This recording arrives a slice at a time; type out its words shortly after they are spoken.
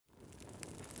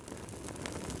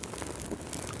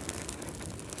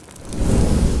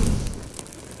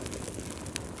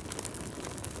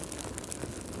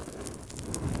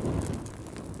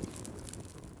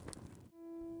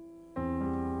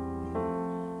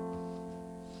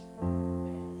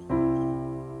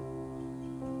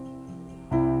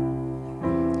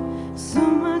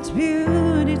much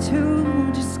beauty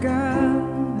to discover,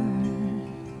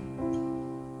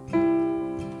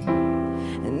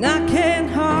 and I can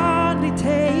hardly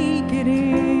take it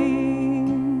in,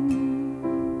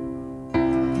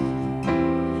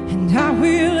 and I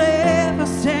will ever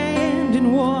stand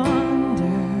in wonder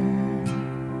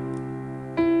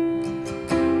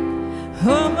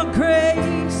of a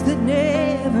grace that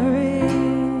never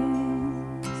ends,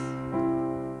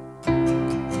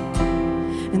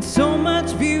 and so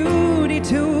much beauty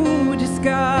to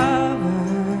discover,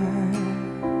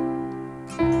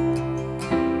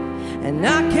 and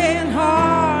I can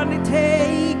hardly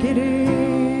take it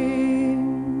in,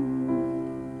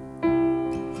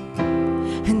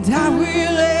 and I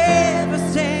will ever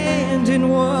stand in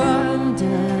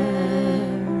wonder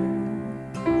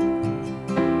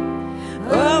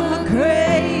of a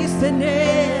grace that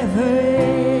never ends.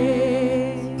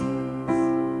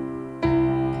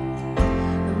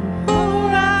 The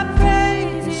more I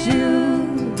praise you,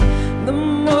 the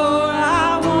more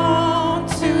I want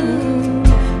to.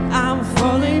 I'm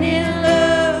falling in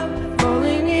love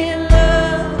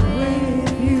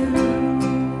with you.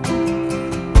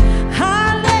 I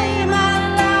lay my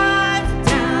life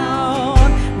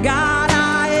down, God,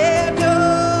 I am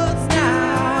yours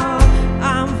now.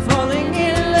 I'm falling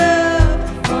in love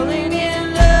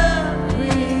with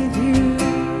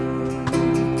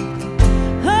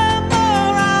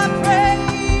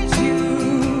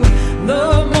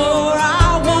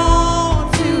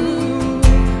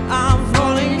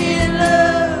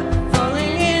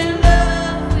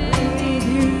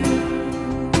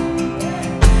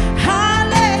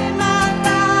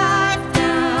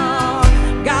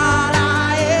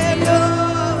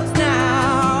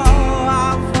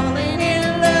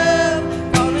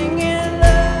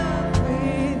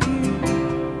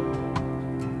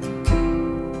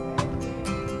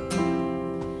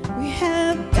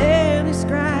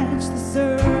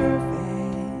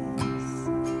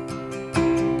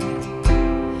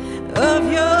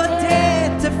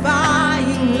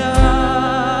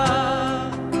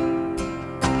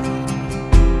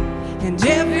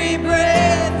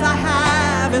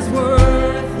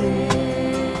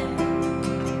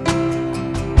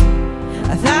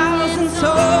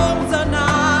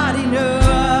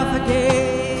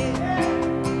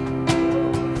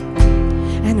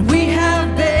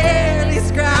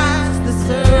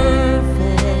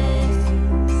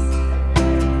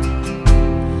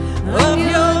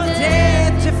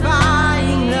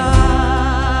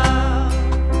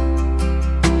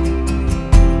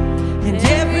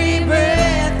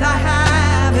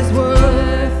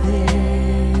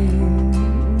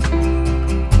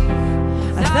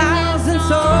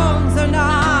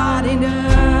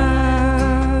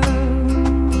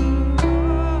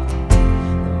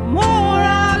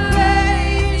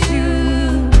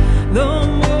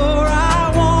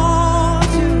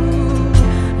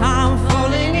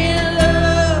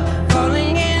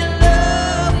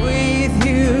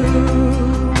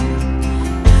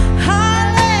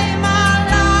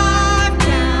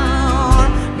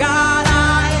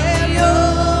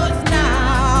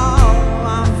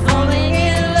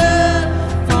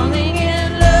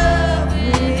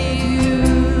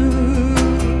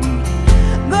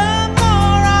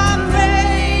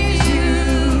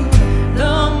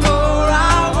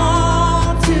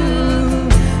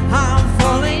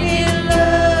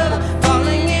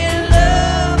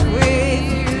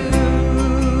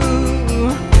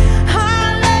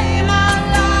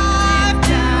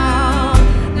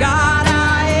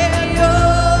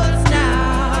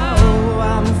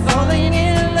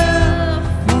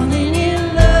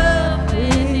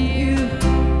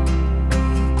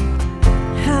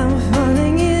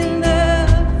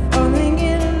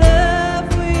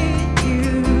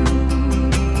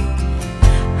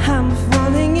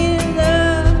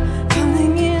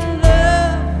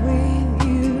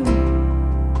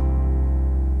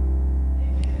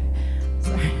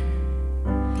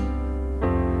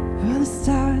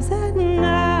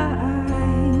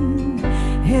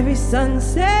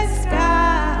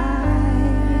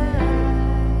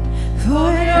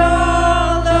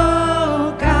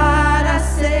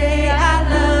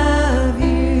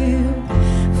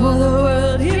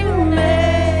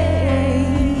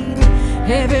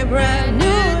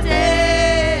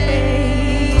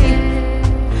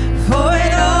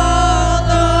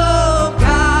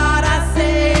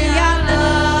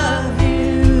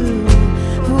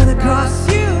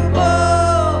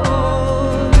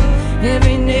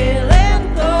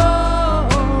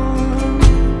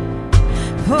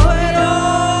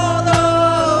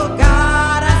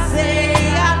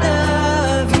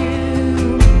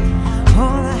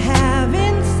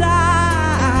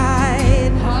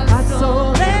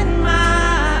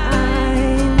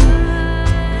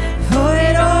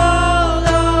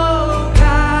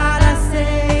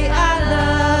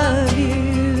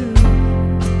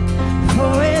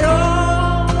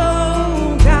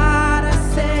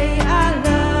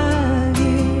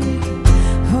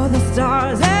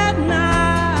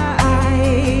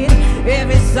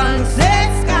sunset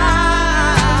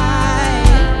sky.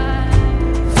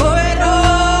 For it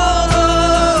all,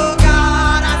 oh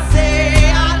God, I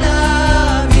say I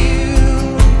love you.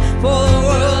 For the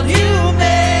world you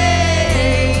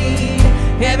made,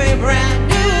 every brand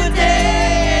new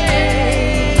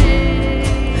day.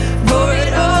 For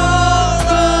it all,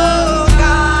 oh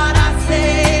God, I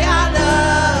say I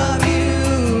love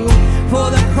you. For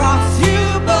the cross you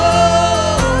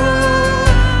bore,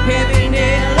 every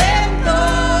nail and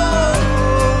thorn.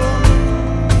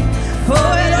 For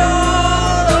it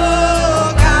all,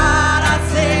 oh God, I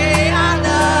say I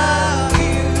love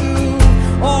you.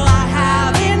 All I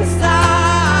have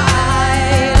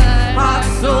inside, heart,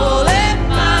 soul, and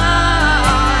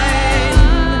mind.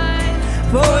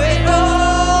 For it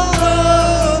all,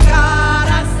 oh God,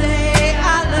 I say I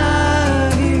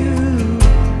love you.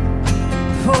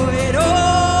 For it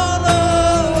all,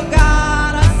 oh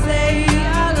God, I say I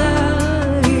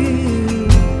love you.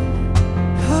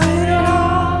 For it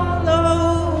all,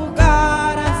 oh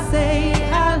God, I say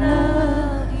I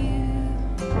love you.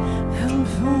 I'm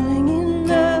falling in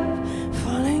love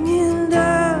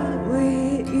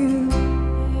with you.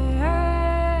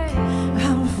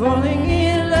 I'm falling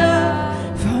in love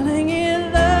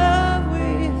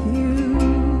with you.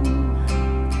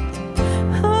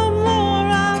 The more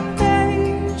I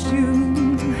praise you,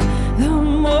 the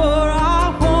more I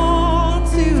want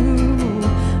to.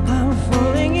 I'm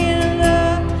falling in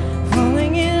love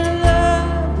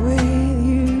with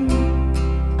you.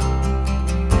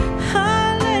 I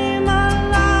lay my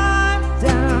life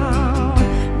down,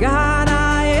 God, I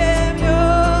am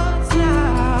yours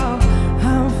now.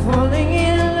 I'm falling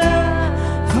in love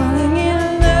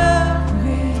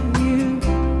with you.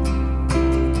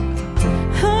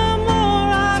 The more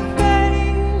I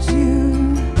praise you,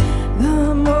 the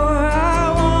more I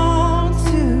want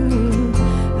to.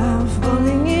 I'm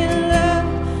falling in love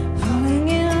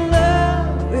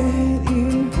with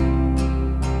you.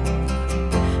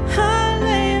 I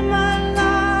lay my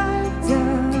life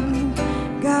down,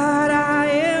 God, I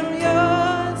am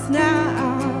yours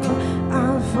now.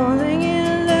 I'm falling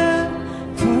in love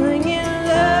with you.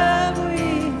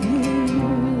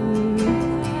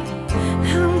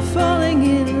 I'm falling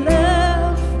in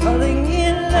love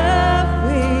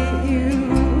with you.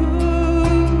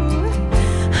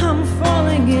 I'm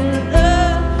falling in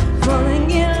love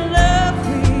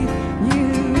with you.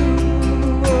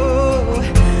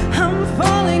 I'm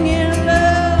falling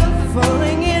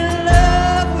in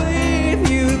love with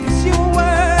you, 'cause you're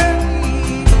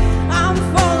worthy. I'm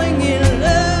falling in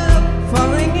love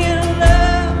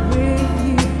with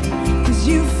you, 'cause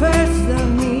you first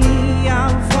loved me.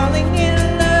 I'm falling in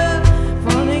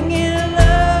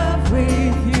love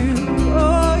with you.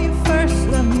 Oh, you first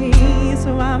loved me, so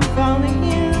I'm falling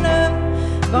in love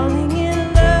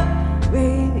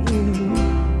with you.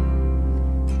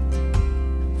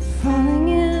 Falling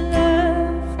in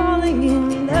love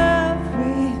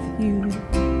with you.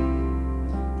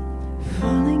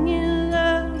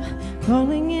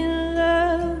 Falling in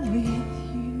love with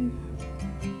you.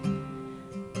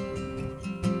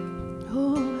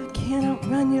 Oh, I cannot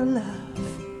run your love.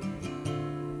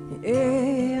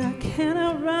 Yeah, I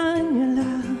cannot run your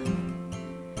love.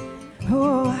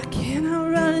 Oh, I cannot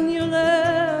run your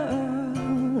love.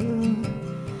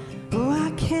 Oh, I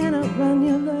cannot run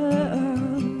your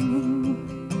love.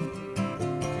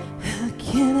 I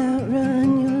cannot run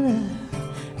your love.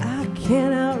 I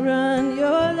cannot run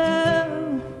your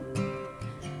love.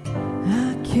 I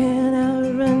cannot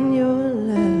run your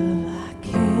love. I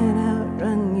cannot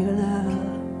run your love.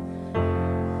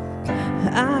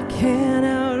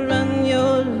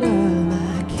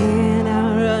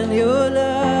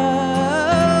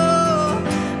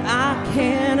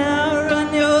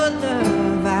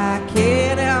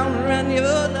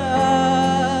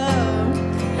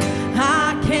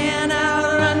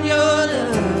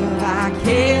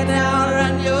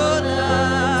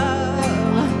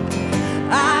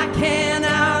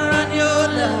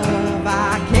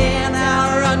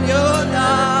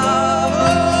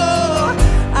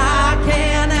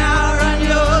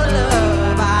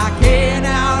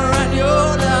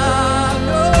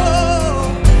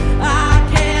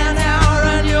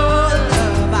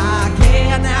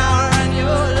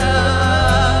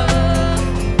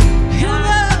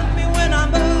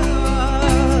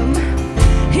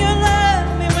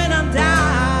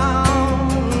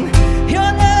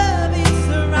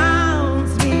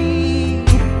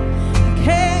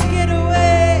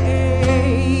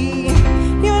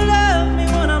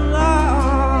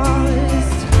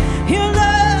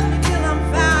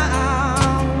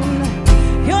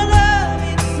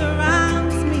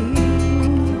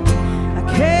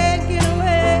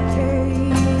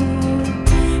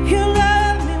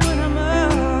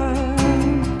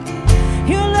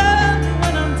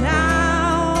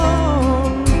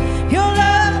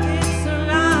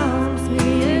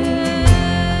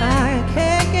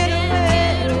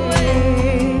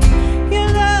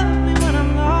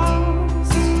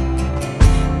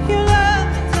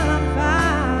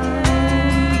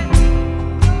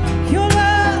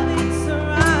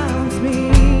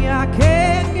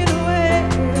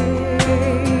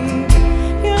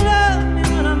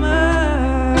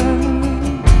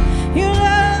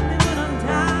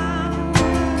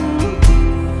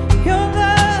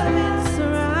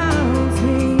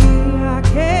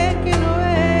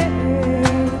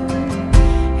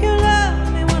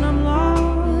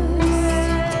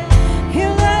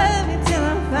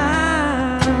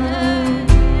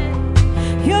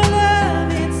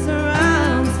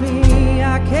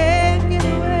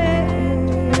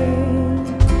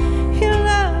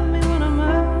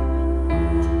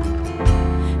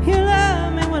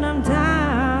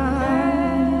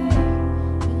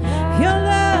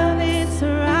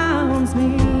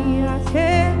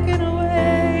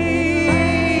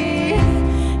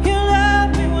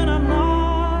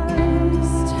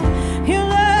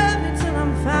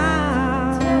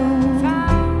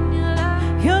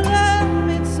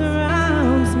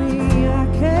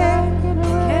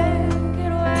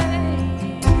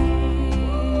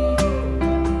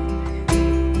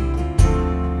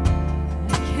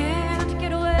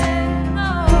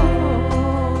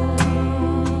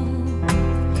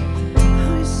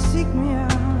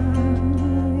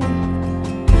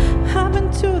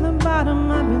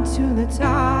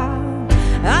 top.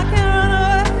 I can't run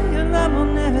away, your love will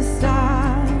never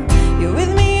stop. You're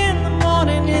with me in the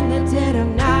morning, in the dead of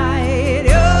night.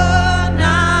 You're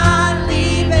not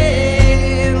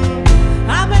leaving.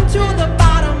 I've been to the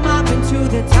bottom, I've been to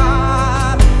the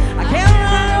top. I can't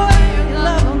run away, your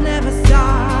love will never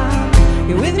stop.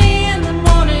 You're with me in the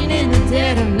morning, in the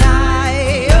dead of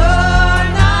night. You're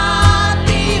not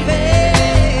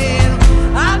leaving.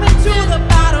 I've been to the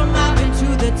bottom, I've been to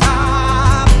the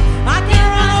top. I can't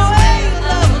run away, your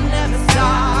love will never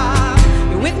stop.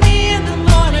 You're with me in the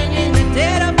morning, in the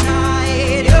dead of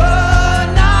night. You're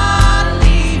not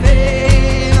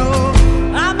leaving.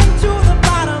 Oh, I've been to the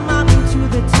bottom, I've been to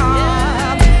the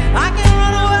top. I can't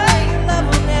run away, your love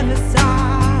will never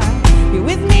stop. You're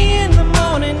with me in the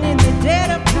morning, in the dead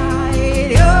of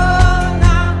night. You're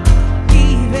not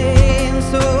leaving,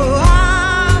 so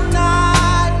I'm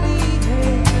not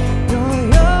leaving. No,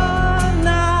 you're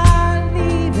not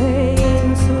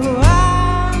leaving, so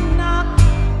I'm not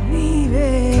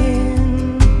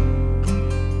leaving.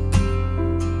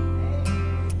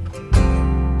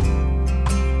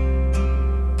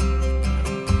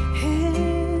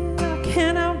 How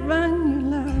can I run your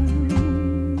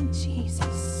love,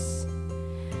 Jesus?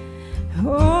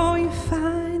 Oh, you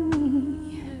find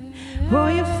me. Oh,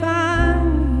 you find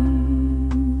me.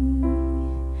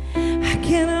 I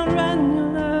cannot run your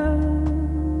love.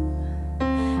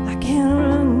 I can't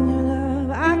run your love.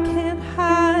 I can't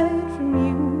hide from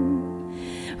you.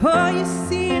 Oh, you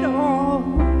see it all.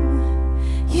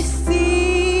 You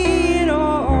see it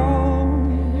all.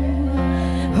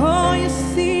 Oh, you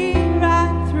see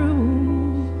right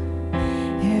through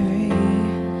every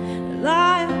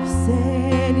lie I've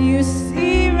said. You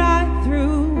see right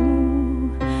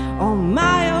through all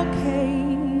my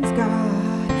okays,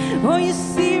 God. Oh, you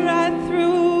see right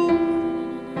through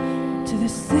to the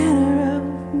center of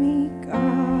me,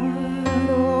 God.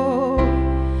 Oh,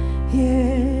 yeah.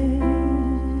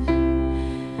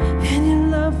 And you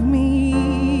love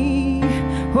me.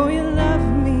 Oh, you love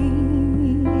me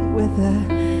with a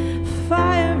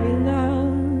fiery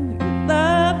love. You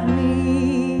love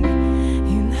me.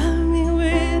 You love me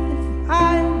with a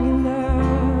fiery love.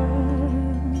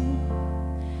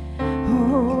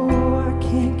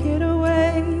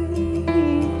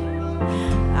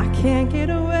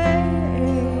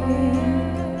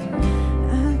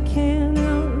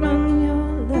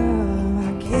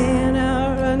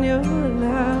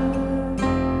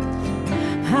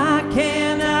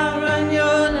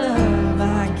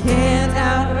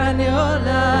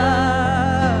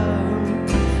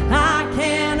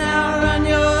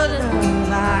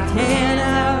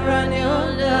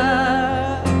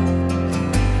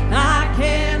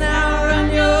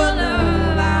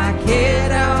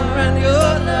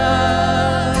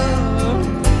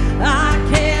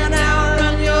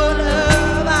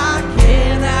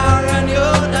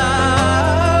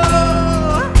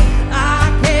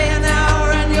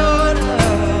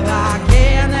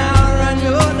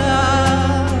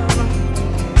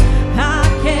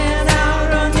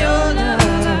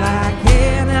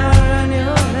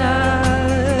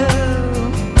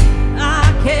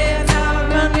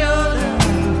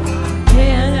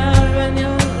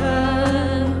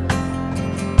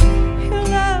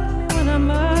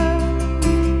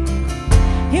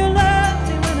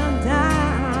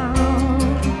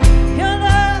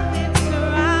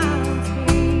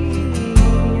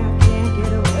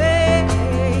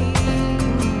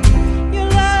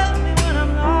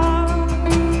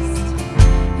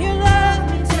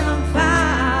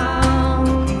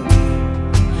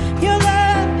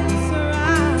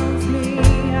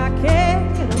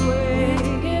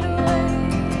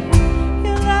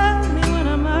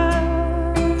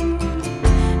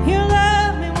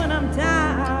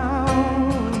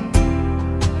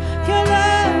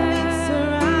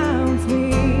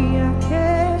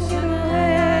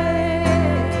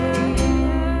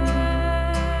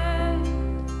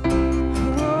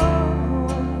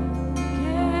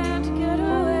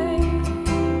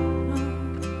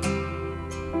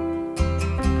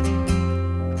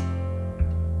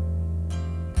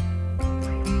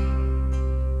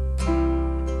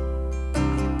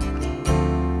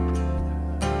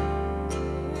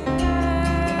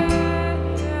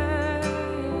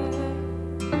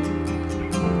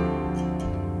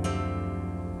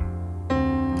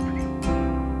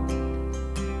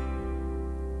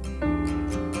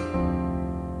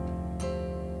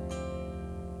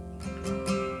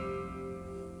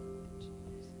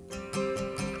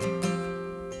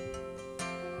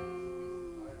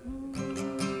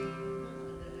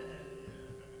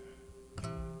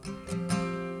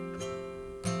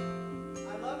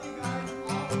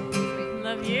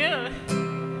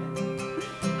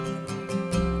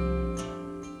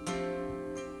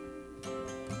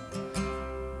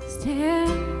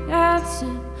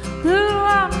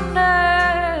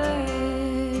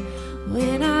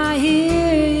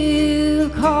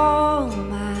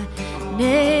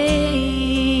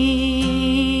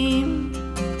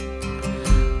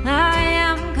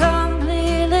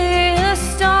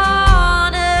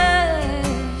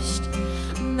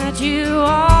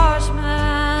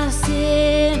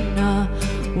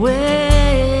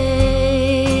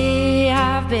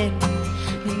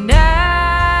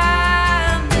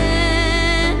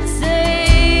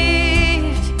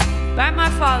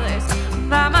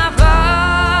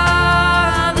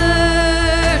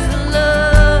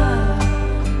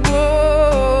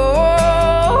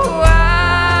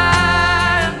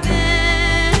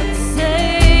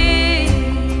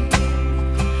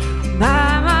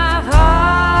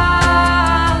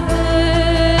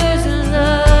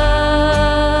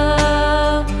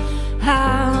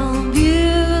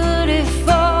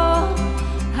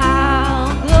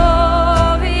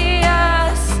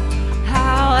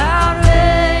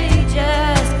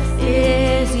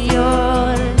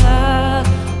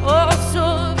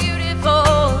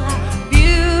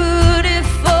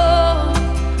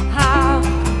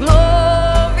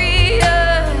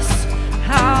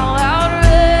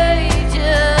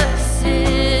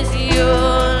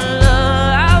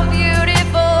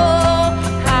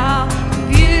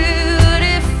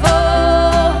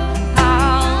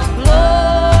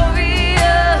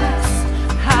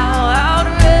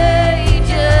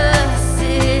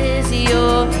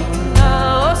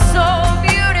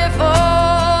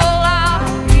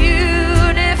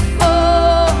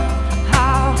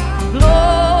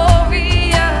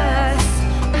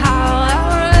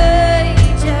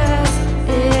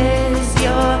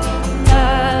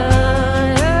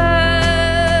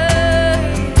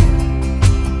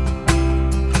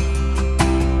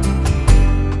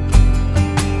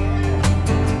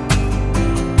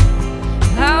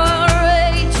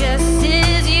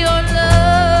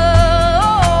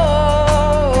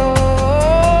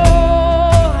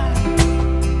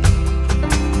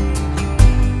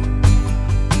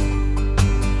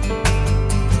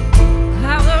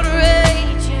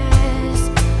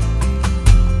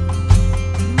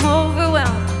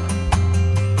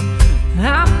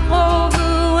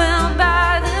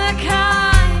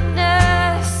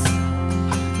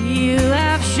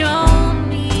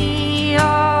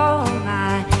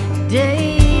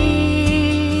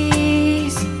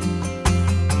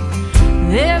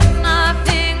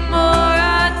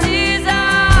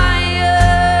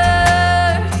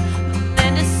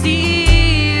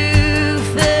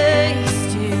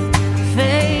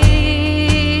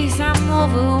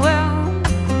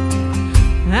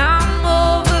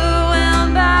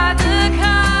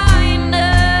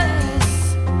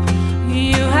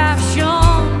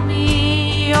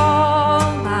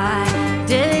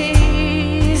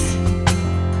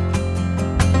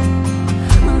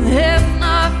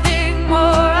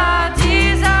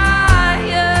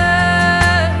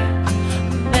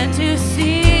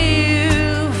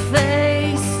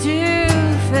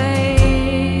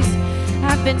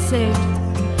 saved.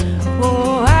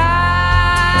 Oh,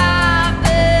 I've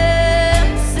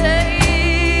been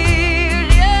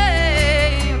saved,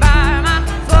 yeah, by my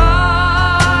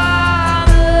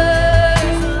Father's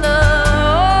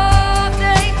love.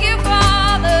 Thank you,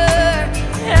 Father.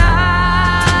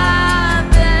 I've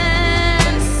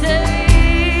been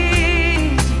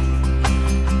saved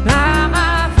by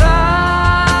my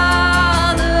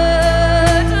Father's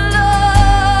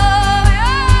love.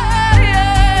 Yeah,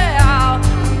 yeah. How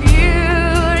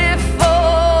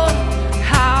beautiful,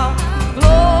 how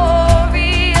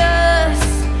glorious,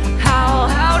 how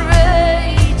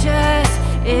outrageous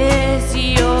is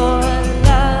your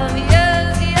love.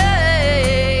 Yes,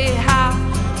 yeah. How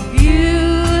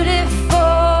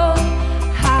beautiful,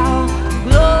 how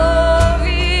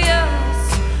glorious,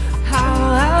 how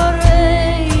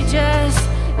outrageous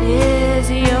is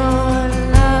your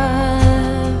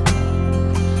love.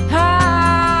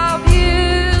 How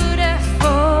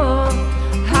beautiful,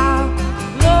 how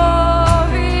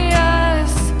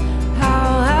glorious, how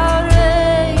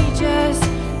outrageous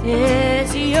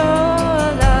is your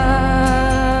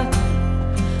love.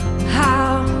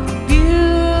 How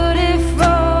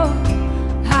beautiful,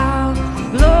 how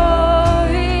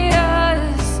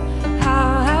glorious,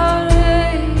 how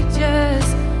outrageous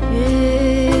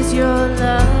is your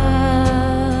love.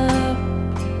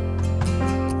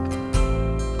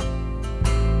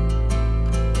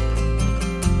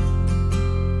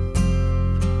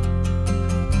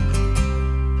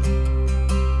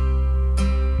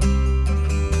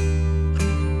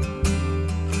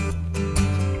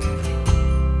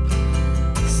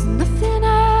 There's nothing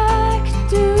I could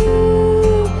do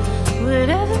would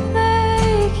ever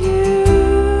make you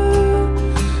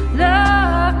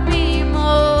love me more.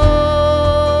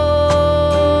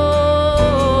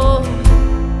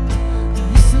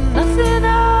 There's nothing I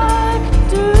could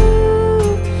do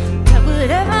that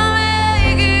would ever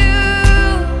make you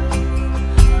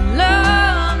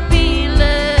love me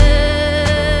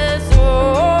less. Oh,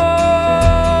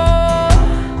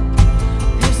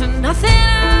 there's nothing I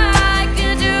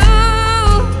could do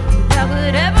that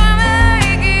would ever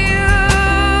make you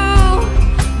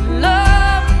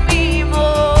love me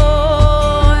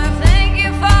more. Thank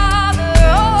you, Father.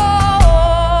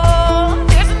 Oh,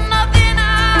 there's nothing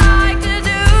I could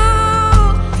do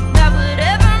that would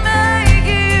ever make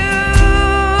you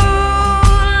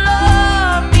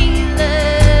love me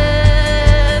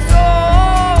less. Oh,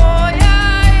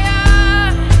 yeah, yeah.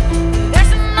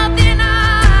 There's nothing I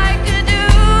could do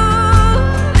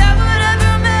that would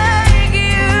ever make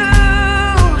you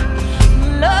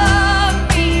love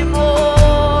me more.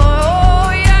 Oh,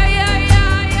 yeah, yeah,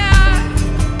 yeah, yeah.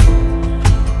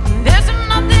 There's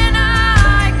nothing I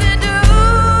could do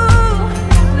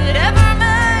that ever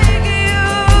make you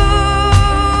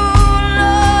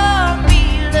love me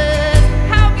less.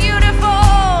 How beautiful,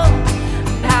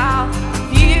 how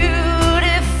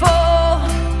beautiful,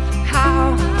 how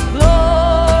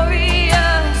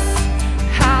glorious,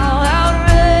 how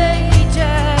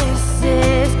outrageous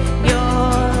is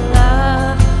your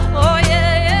love. Oh,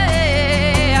 yeah,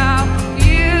 yeah. How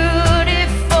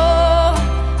beautiful,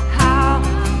 how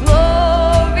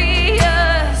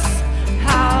glorious,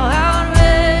 how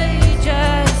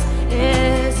outrageous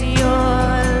is your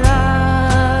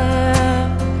love.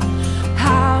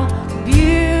 How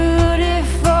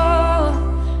beautiful,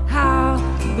 how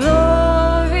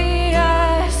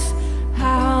glorious,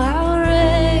 how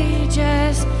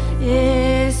outrageous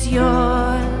is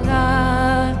your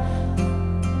love.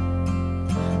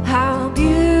 How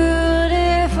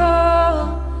beautiful,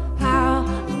 how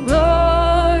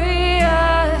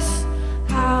glorious,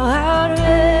 how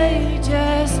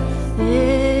outrageous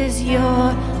is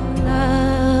your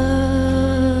love.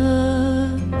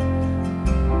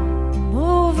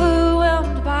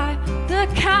 Overwhelmed by the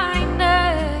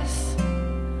kindness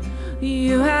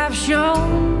you have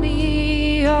shown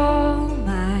me all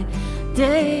my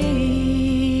days.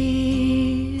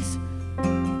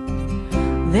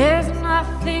 There's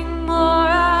nothing more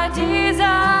I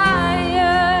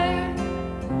desire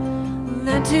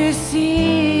than to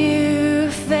see you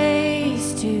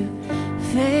face to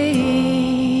face.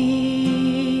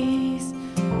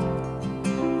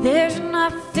 There's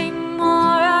nothing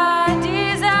more I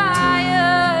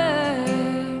desire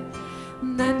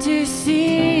than to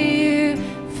see you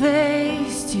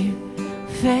face to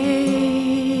face.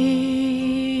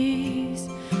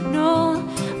 No,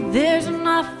 there's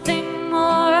nothing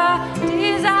more I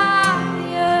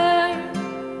desire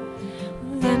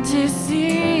than to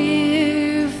see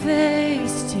you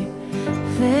face to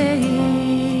face.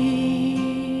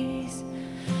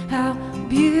 How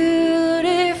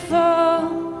beautiful,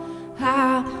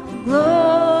 how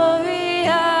glorious.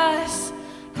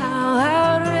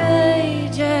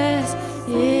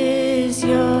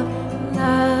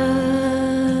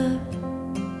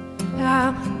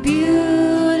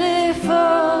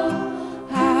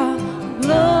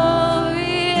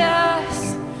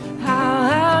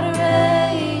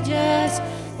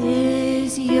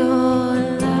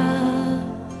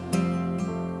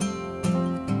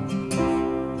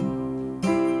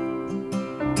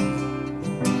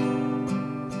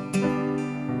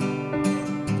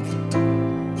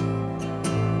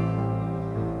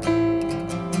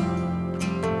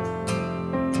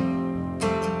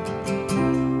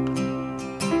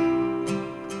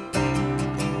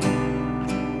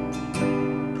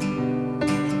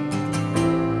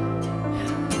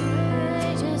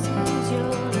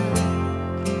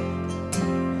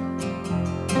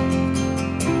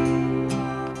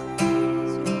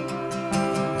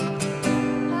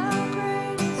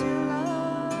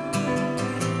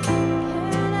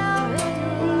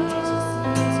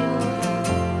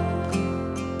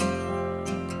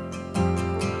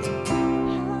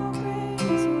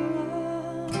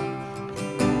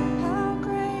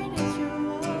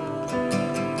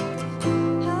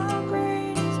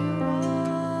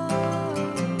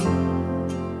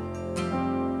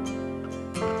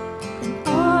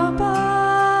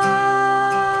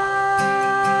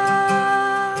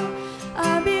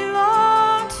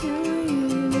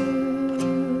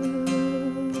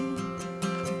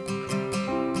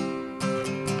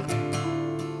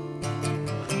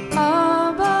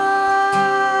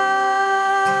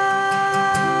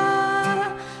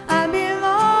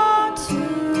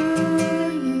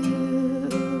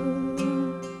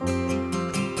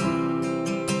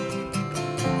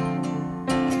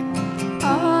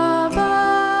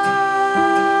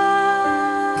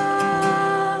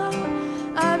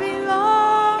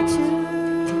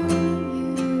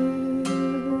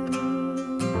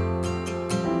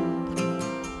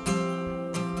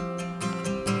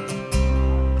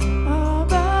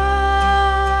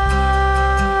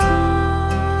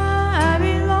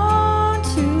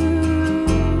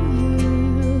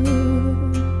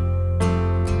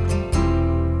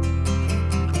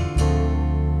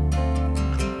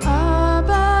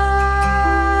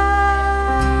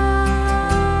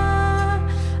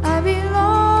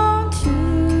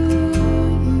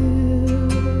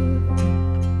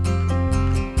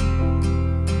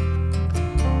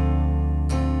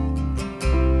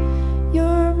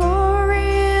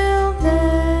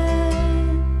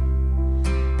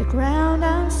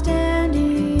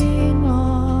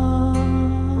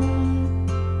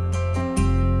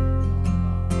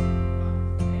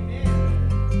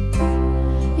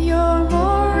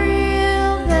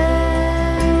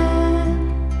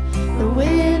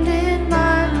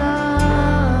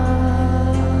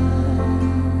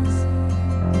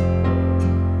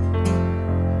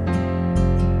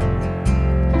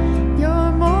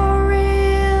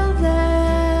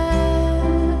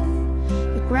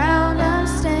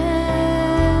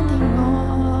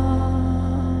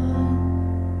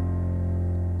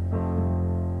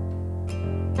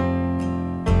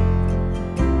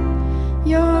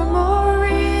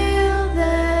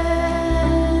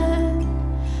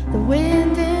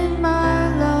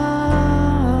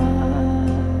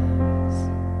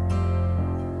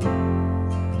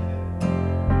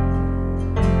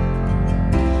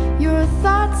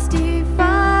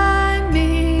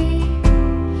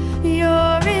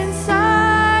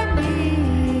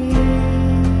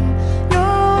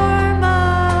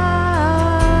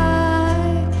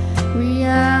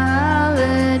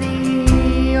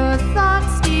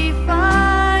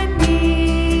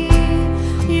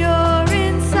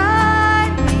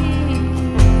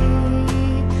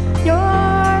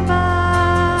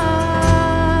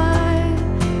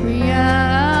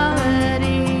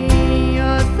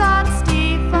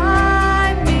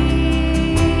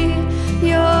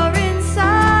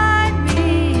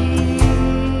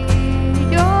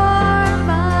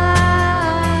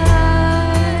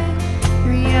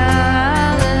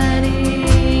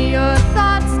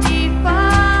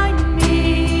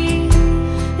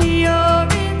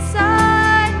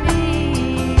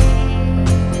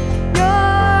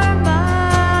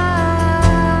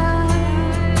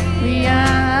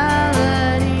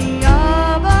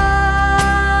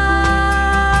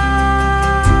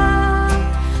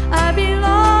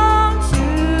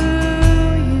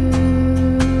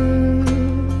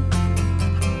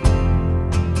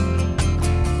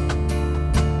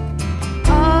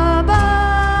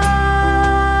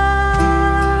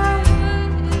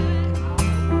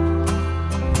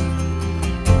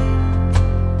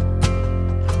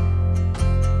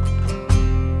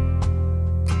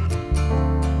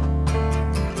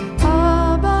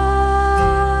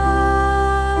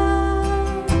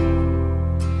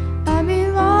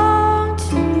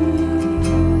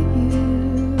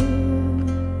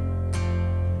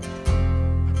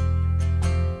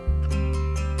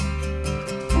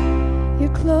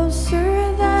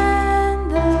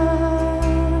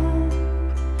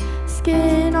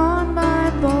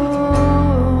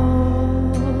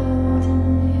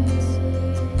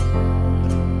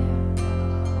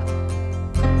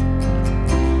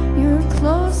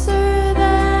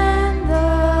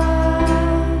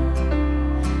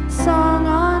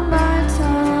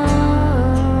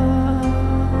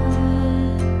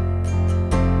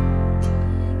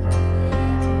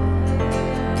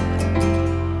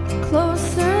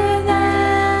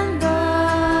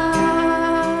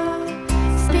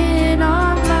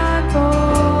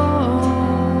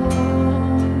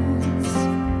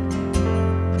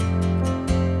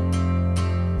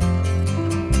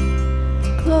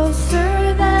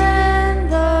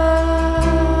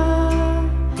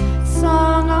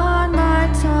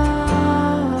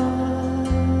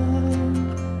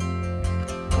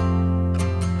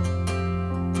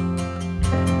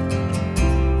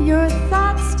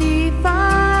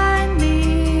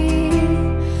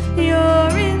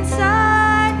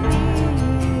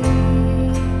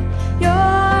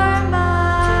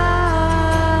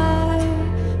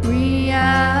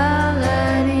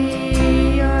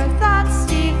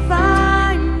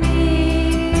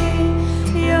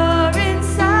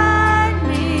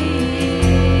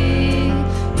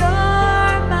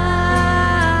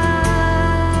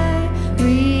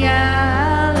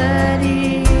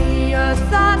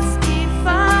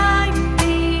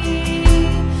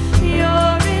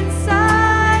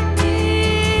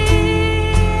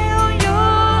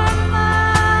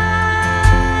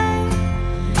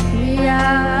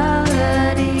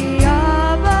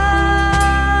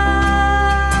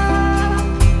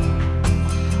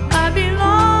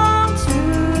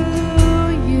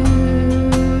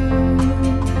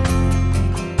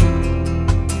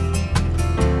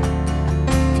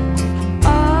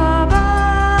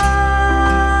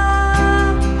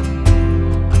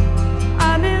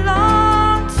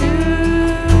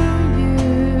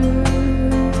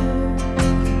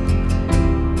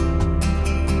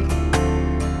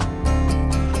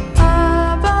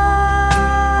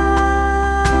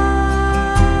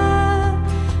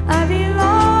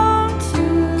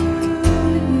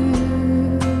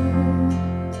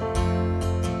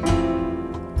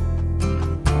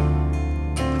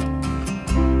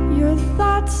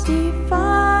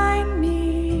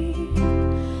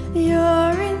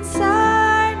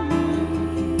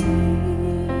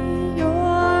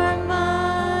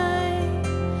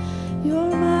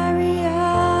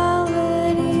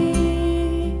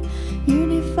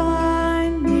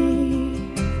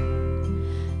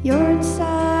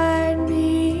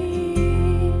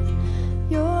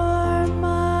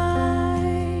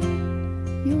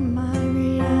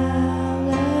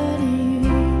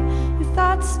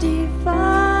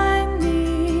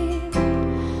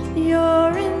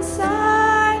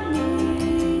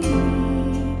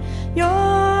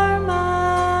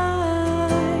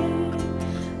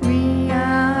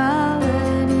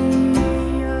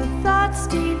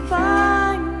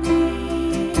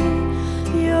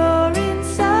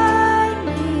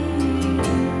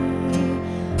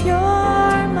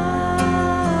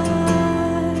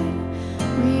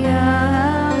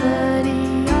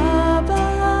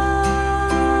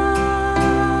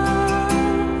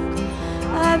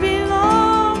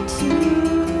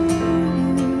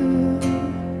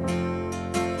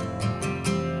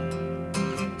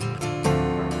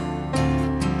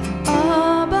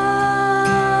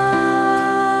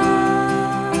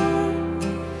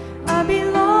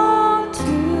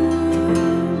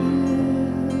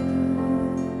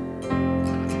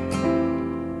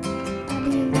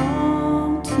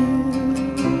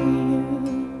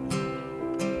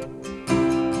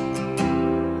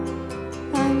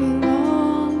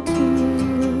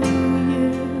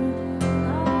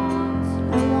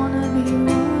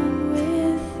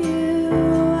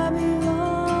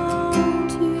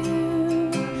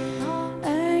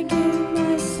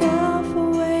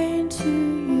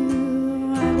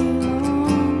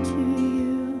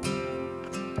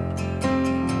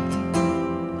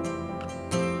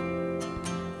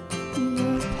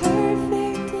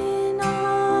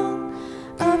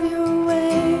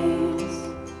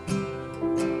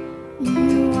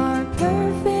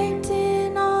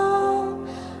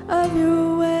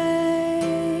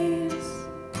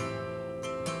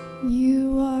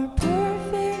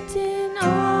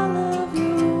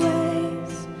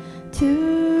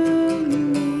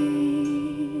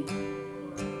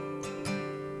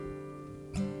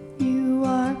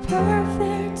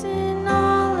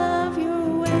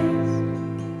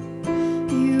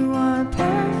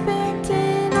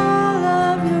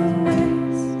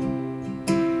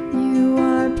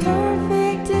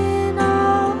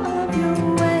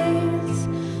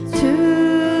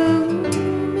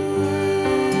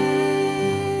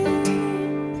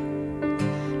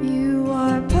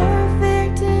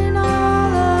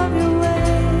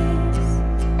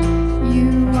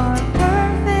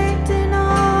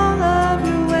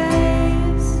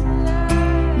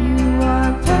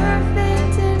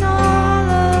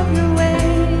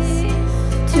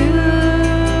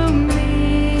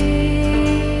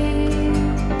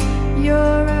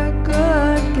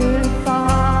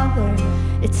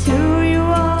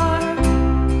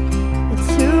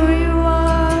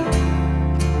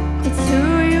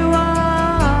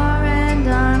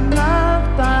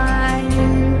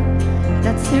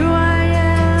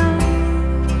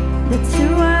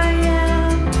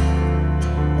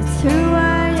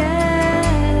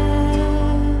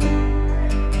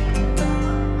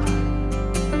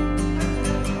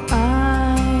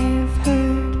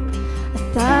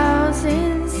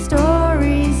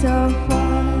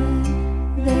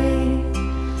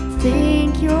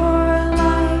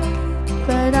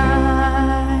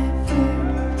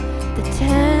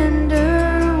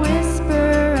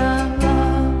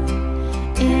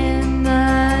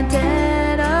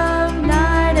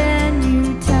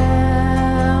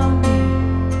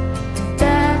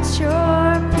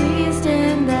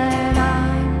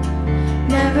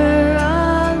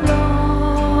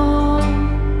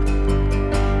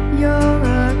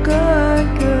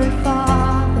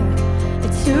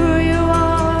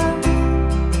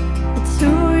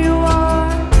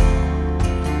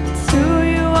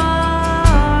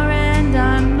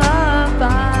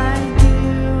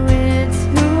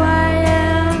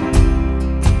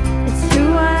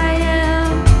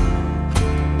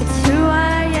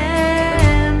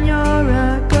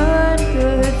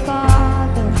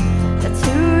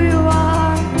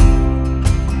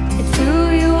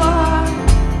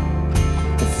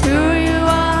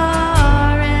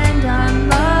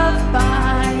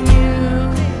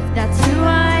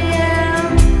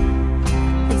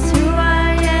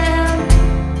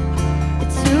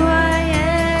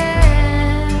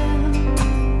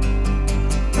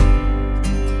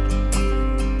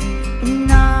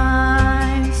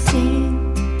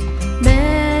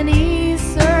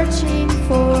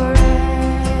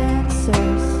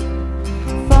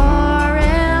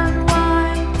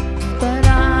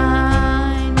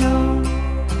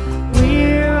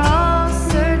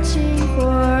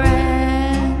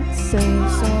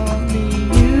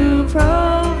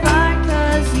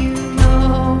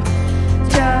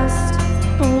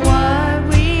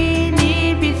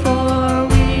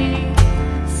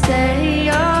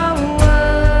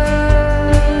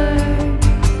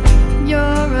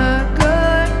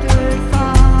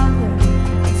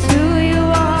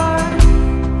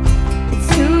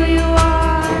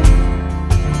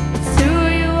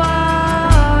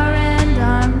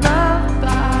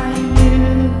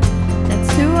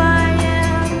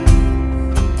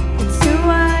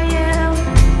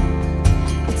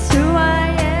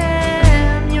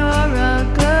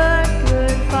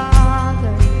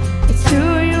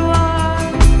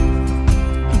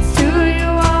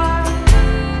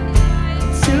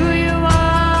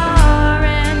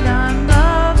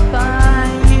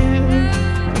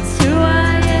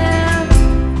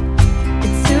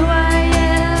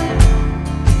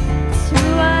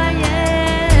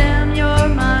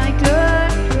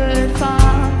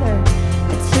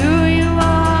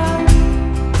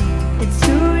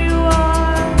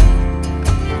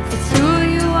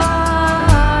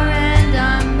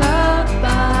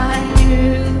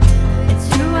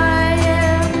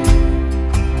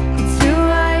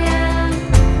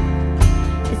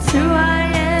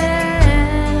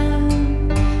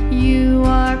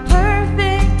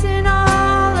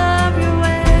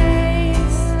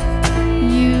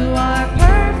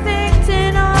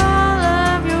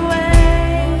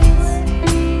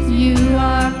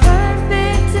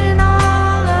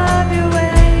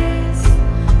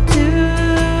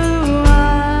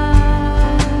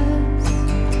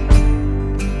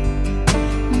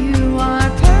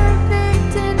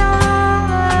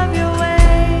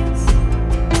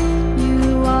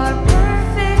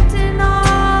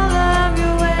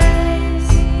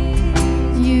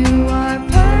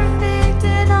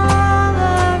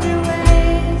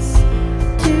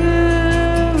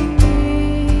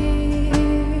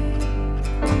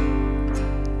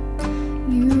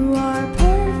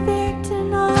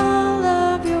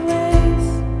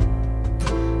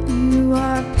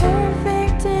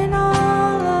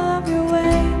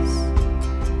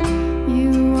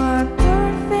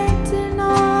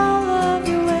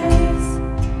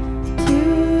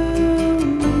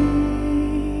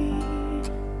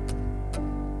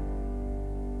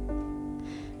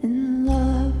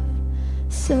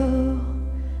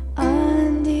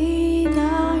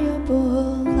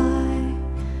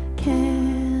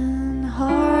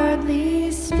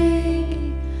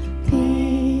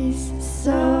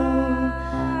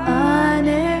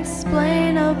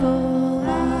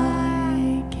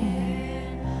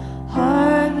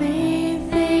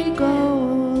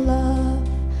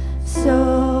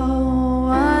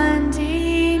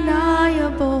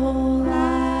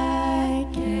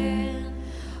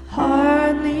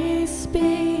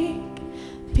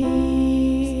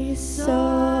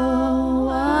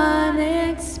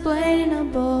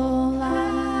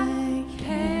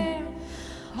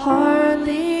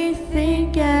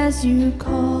 as you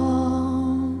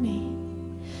call me,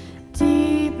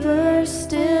 deeper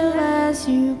still as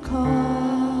you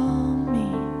call me,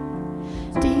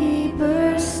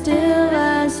 deeper still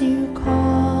as you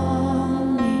call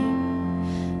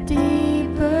me,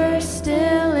 deeper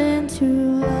still into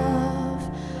love,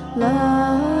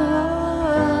 love,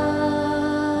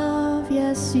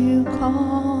 yes you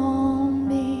call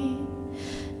me,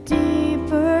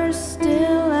 deeper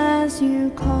still as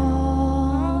you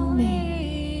call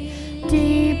me,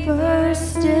 deeper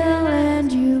still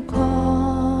and you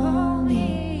call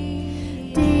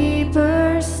me,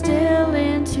 deeper still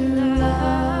into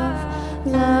love,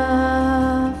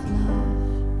 love,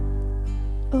 love,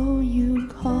 oh you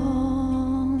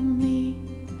call me,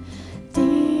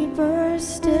 deeper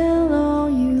still, oh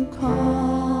you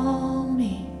call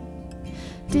me,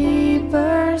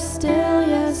 deeper still,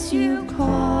 yes you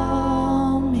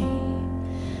call me,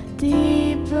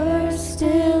 deeper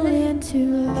still into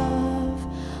love,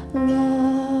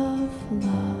 love,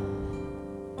 love.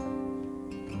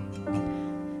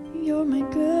 You're my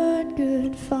good,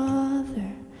 good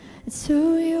Father. It's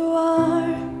who you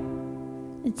are.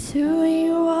 It's who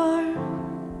you are.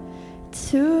 It's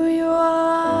who you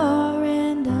are,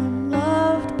 and I'm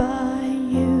loved by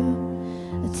you.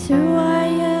 It's who I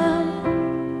am.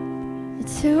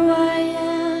 It's who I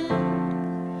am.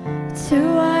 It's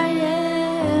who I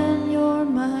am. You're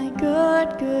my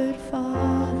good, good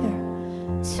Father.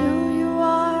 It's who you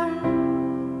are.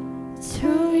 It's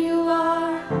who you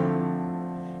are.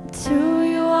 It's who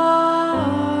you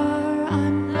are.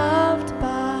 I'm loved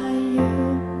by you.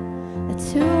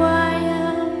 That's who I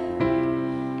am.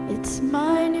 It's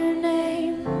my new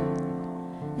name.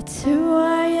 It's who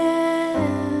I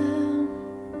am.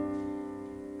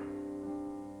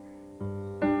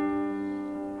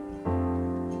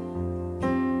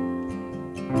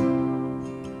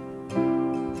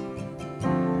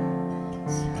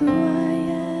 It's who I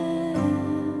am.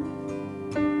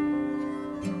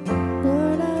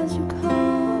 Lord, as you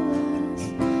call us,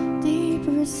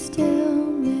 deeper still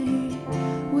may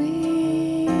we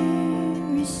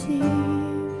receive.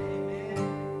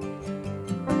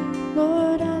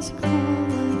 Lord, as you call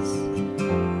us,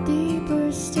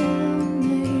 deeper still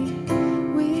may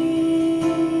we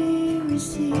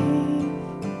receive.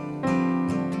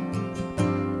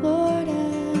 Lord,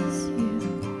 as you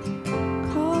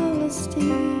call us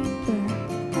deeper,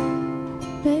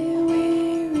 may we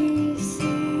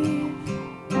receive.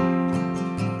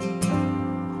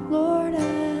 Lord,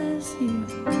 as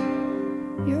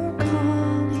you're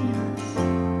calling us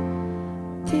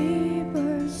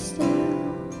deeper still.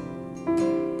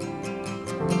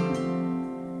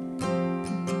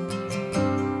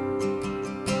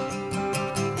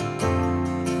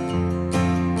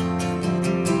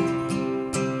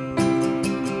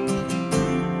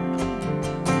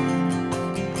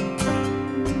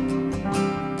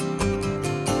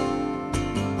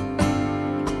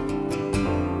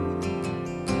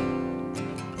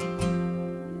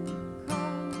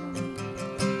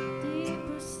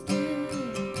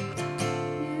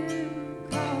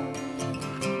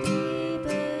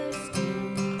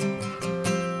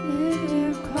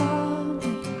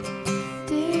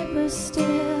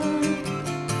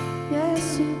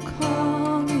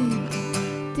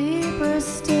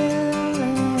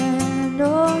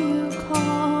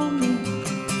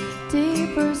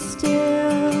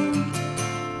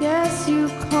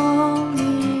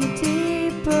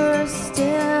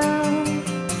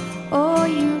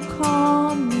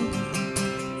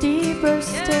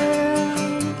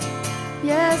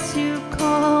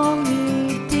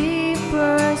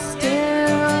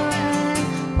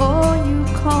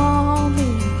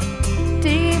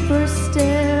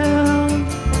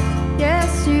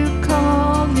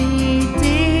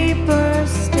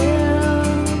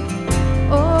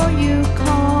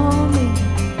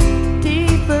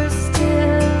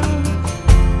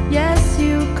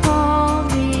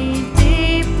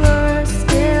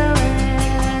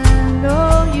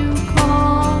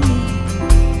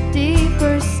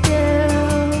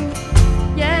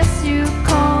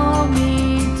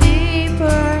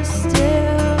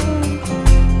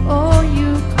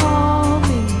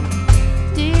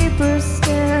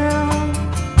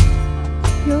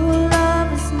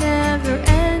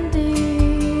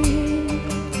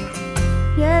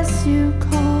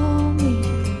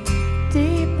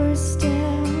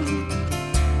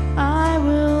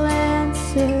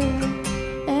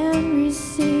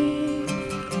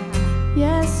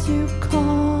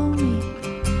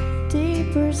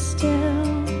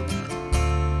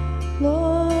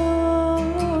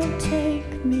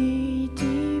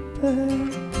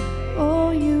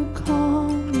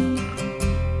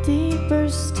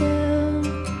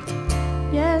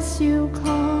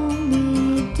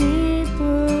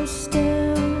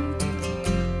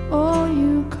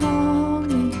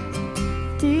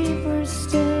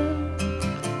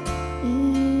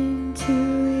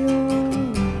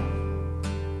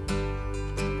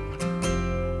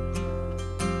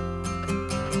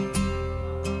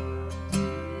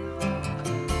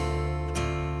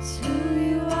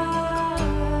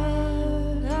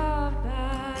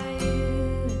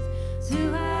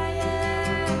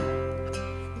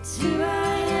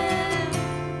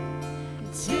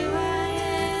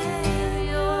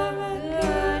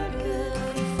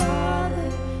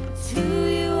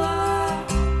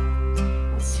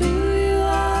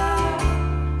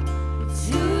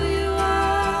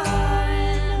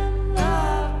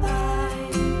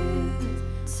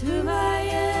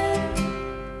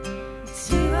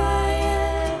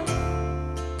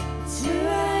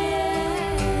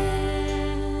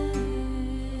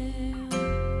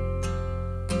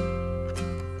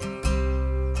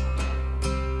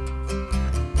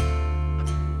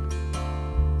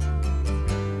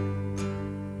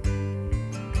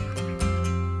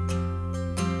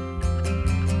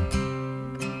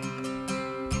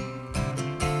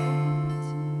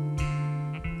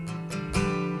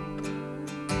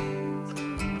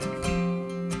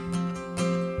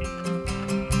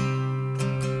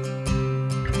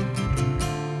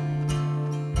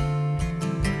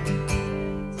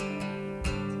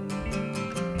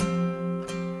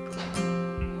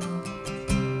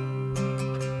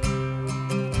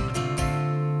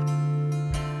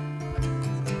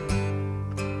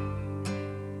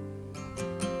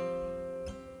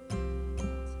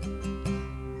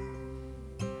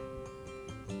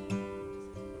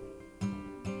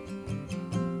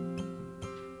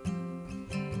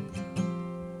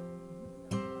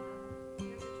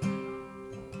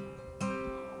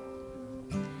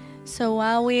 So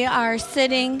while we are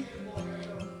sitting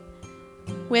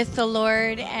with the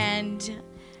Lord and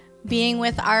being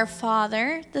with our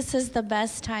Father, this is the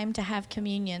best time to have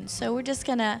communion. So we're just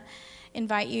going to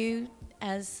invite you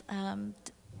as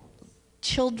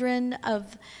children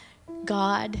of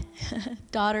God,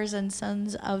 daughters and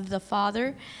sons of the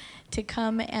Father, to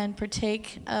come and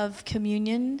partake of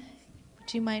communion.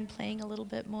 Would you mind playing a little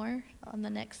bit more on the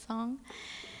next song?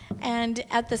 And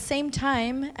at the same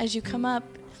time, as you come up,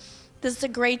 this is a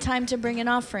great time to bring an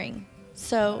offering.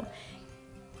 So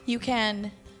you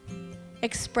can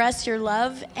express your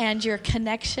love and your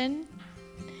connection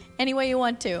any way you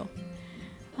want to.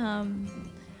 The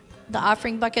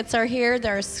offering buckets are here.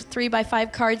 There's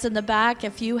 3x5 cards in the back.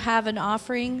 If you have an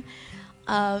offering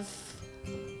of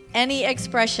any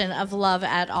expression of love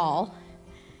at all,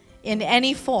 in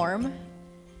any form,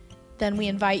 then we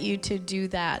invite you to do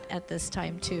that at this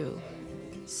time too.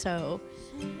 So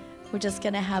we're just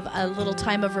going to have a little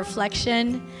time of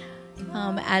reflection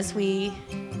as we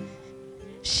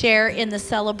share in the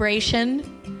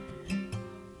celebration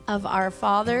of our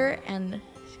Father and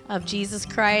of Jesus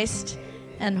Christ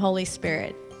and Holy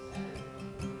Spirit.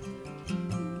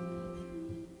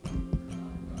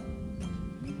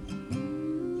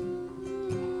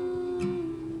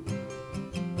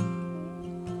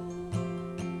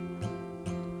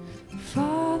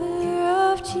 Father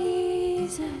of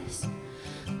Jesus,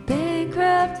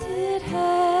 bankrupted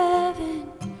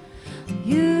heaven,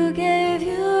 you gave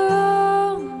your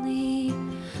only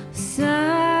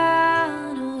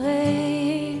Son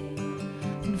away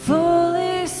and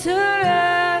fully surrendered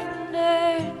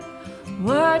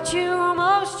what you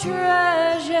most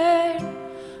treasured,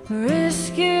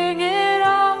 risking it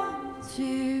all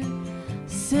to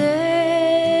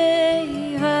save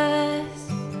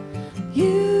us.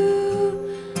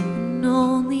 You and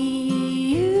only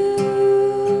you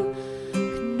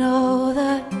could know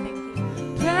the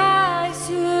price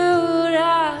you'd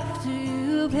have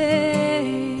to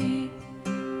pay.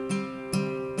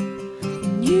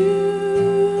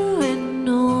 You and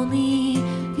only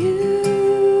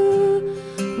you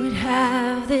would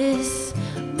have this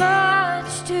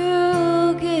much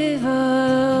to give away.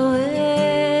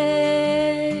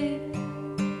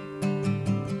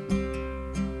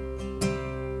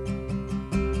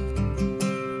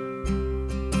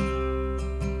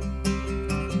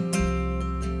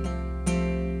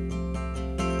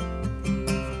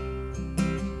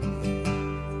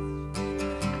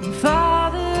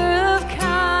 Father of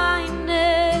kindness,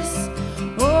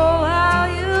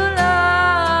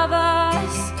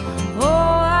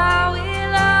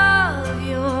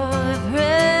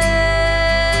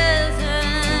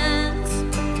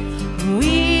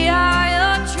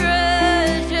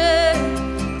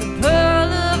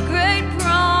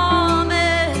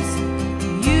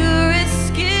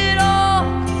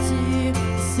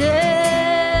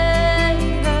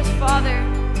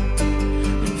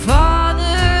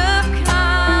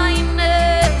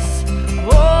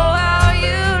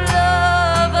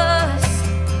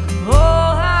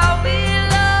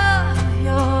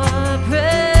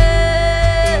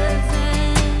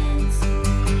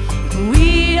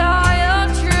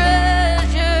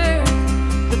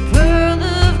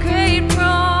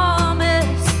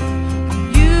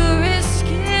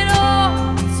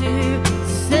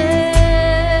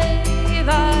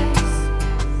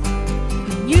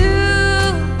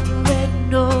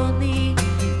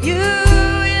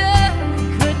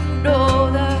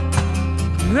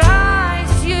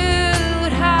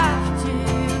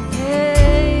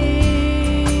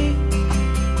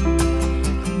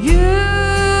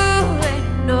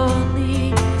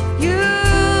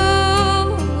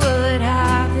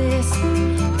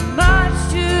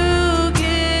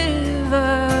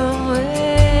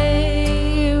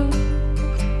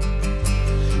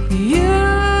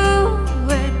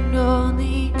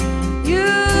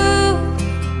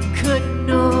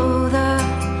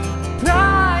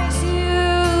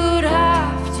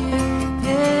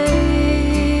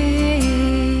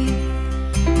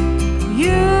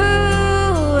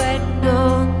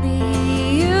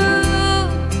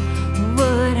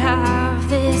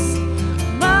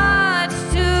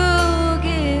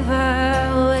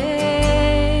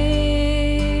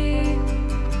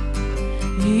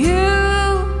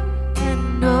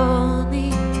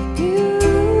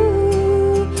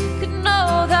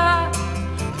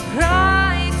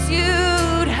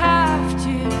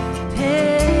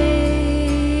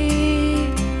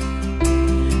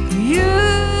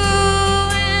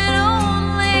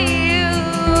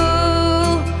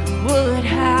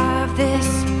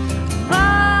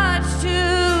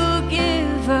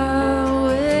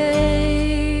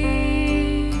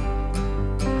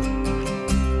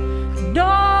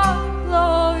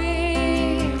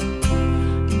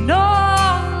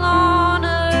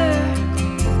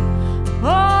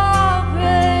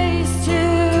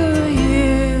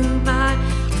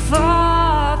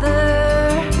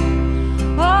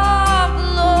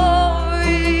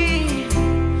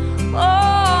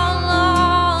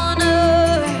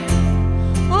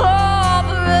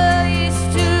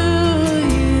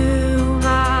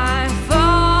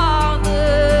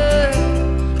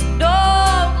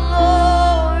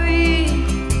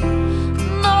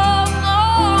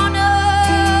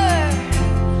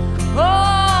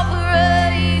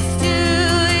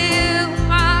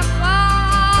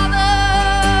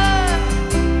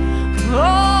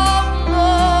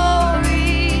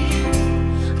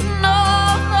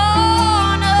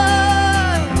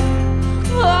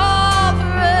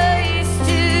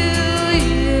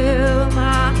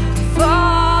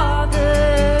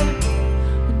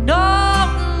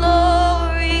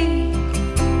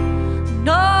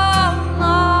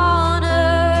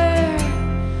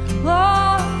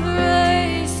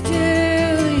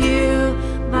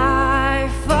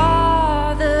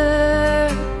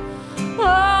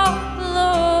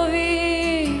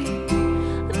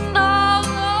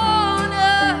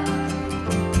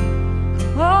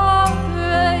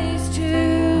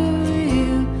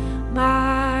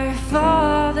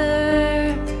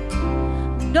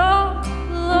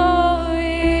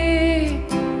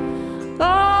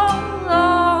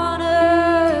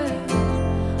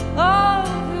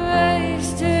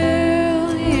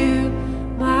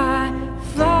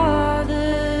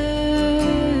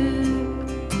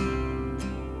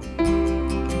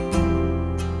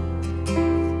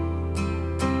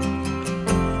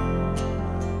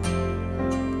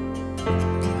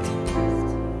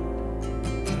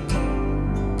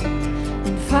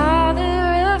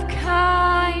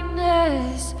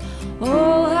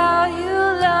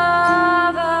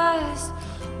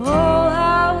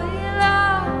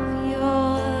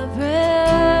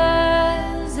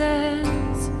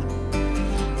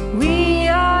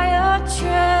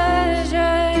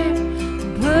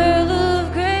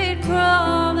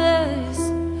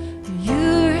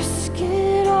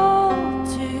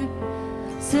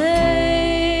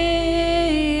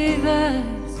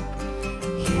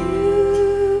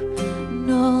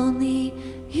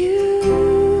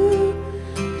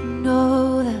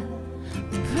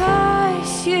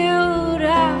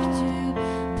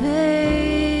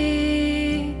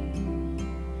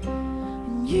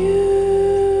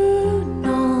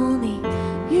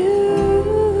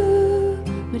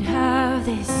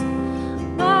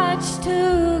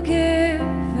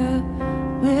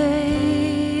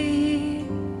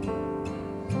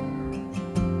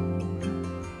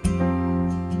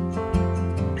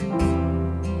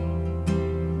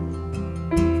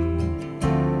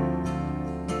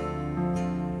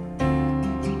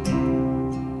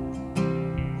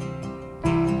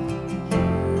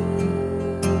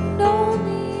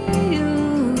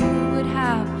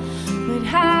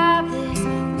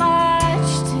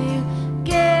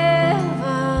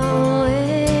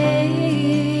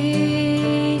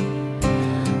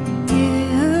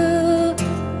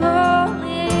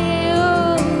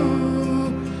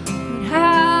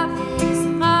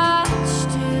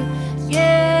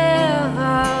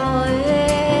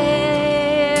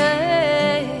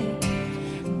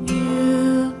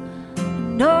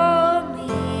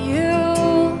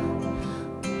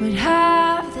 would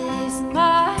have this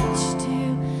much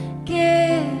to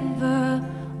give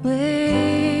away.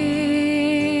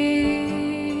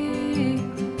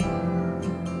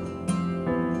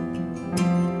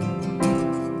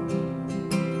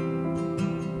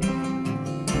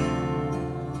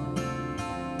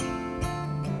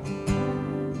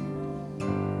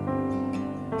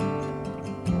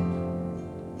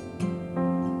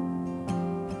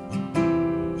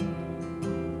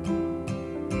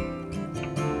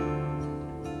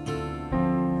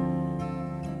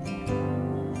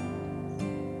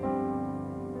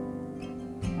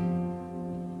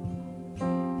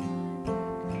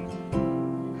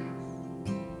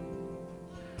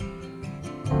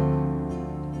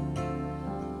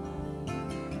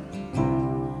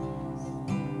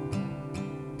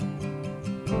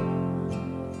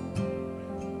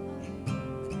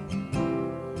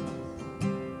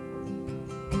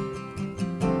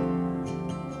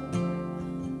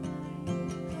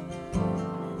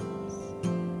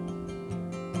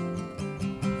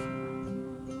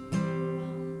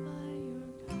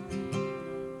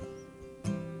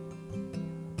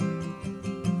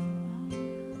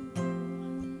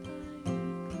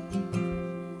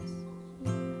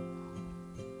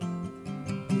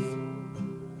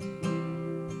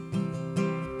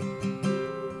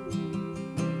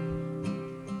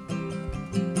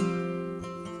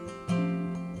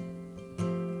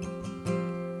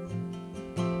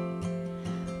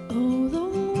 Oh, the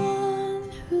one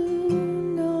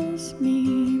who knows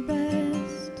me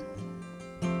best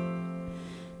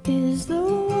is the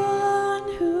one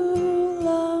who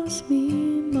loves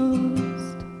me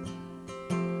most.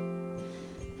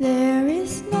 There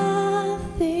is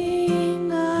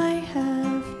nothing I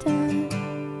have done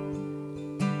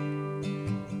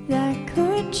that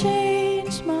could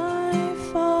change my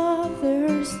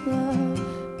Father's love.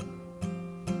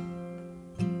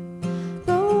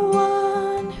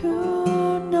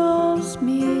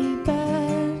 Me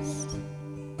best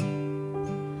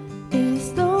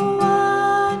is the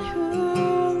one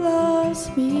who loves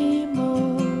me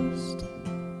most.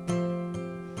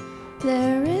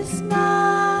 There is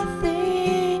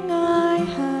nothing I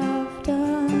have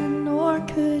done or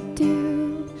could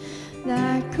do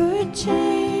that could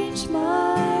change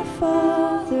my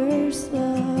Father's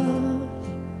love.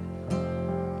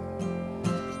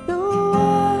 The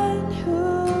one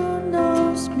who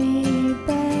knows me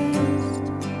best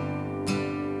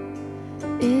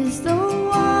is the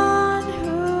one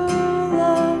who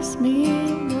loves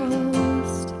me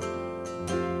most.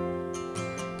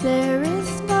 There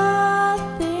is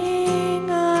nothing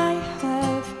I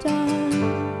have done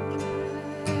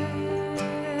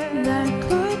that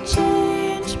could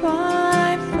change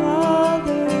my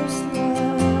Father's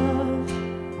love.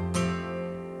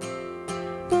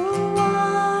 The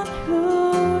one who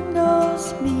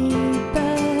knows me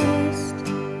best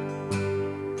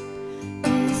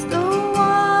is the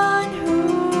one who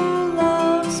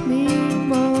loves me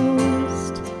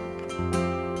most.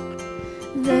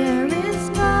 There is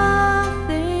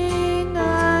nothing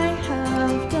I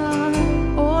have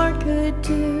done or could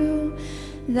do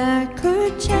that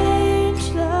could change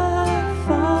the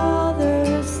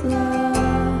Father's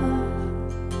love.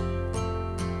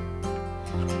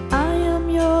 I am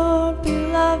your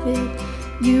beloved,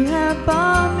 you have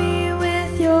bought me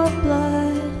with your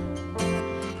blood,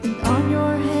 and on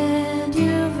your hand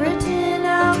you've written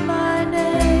out my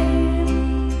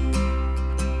name.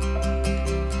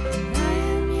 I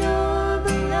am your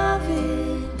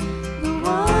beloved, the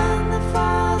one the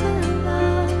Father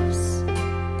loves,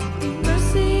 and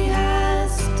mercy has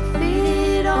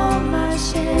defeated all my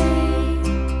shame.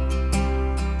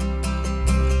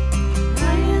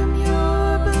 I am your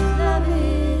beloved,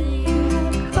 you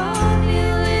have bought me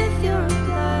with your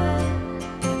blood,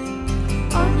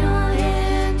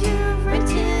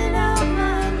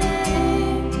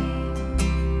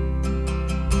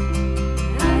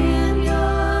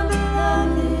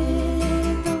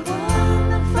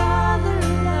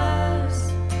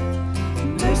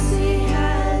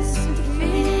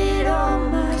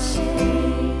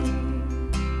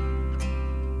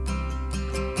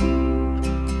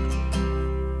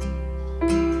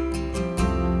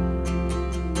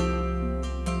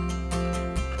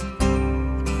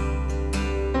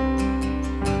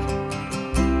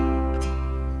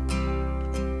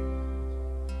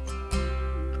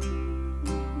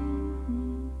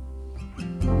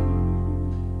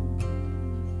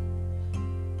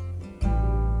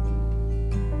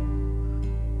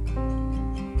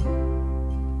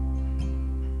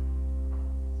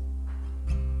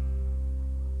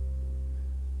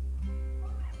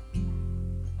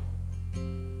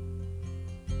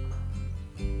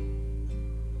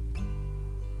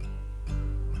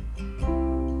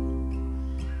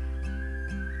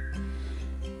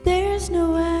 There's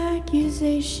no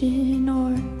accusation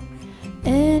or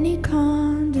any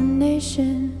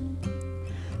condemnation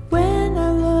when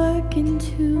I look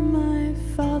into my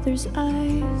Father's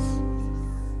eyes.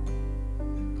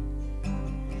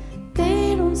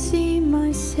 They don't see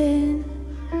my sin,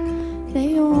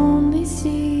 they only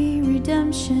see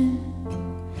redemption.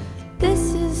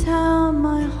 This is how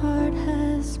my heart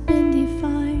has been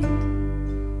defined.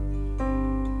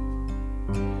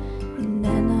 And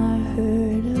then I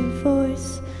heard a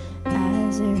voice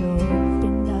as it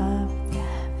opened up the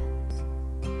heavens,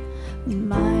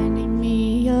 reminding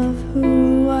me of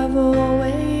who I've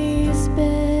always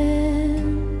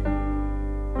been.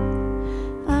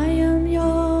 I am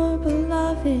your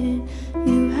beloved,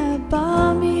 you have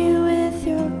bought me with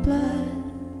your blood,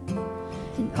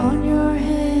 and on your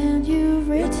hand you've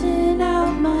written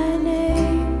out my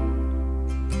name.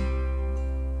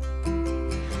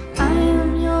 I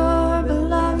am your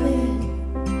beloved,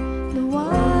 the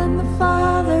one the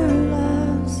Father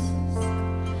loves.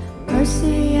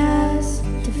 Mercy has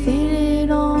defeated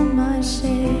all my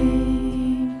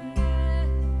shame.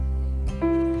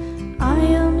 I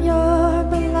am your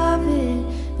beloved,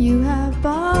 you have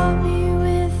bought me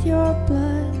with your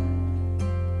blood.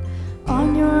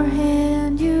 On your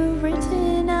hand you've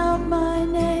written out my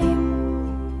name.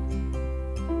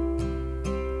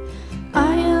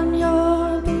 I am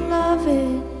your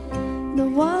beloved, the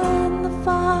one the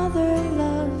Father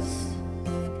loves.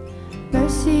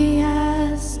 Mercy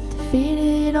has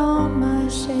defeated all my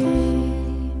shame.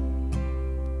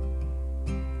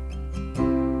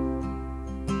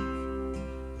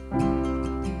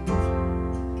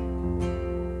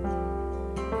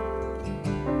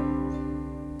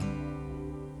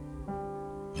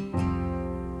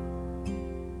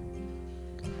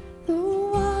 The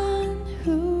one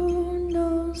who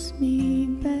knows me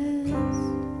best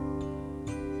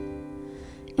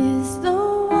is the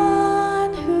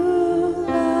one who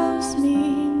loves me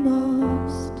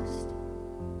most.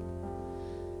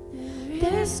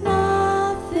 There's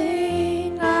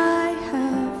nothing I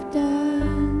have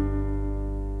done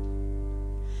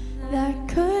that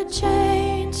could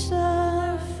change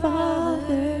the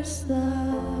Father's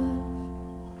love.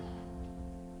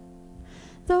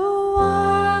 The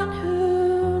one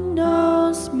who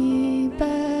knows me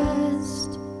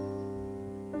best.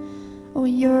 Oh,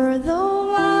 you're the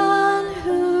one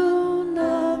who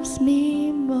loves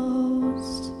me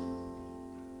most.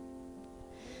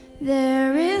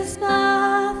 There is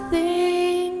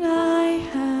nothing I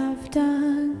have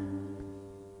done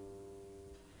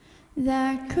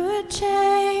that could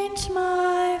change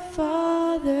my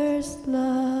Father's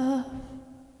love.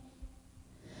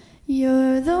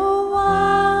 You're the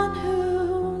one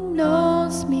who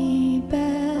knows me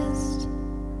best.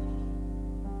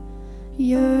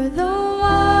 You're the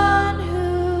one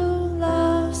who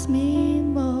loves me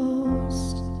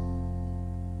most.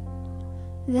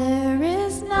 There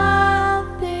is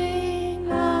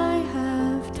nothing I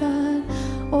have done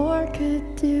or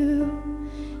could do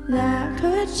that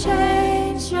could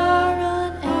change your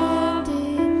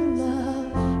unending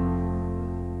love.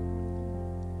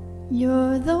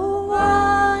 You're the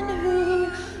one who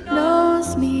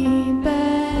knows me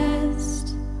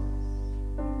best.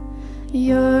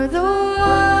 You're the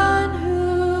one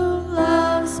who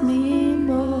loves me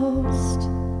most.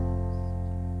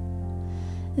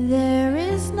 There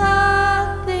is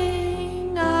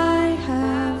nothing I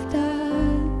have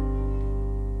done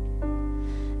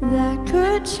that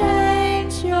could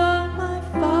change my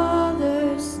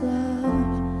Father's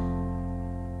love.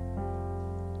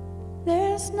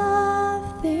 There's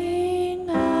nothing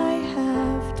I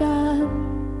have done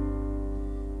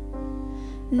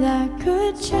that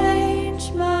could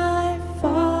change my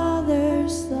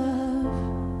Father's love.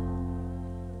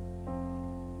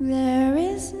 There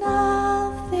is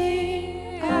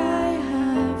nothing I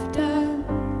have done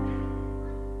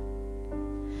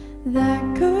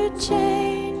that could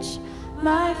change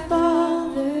my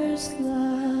Father's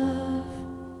love.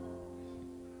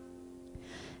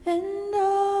 And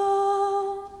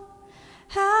oh,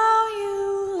 how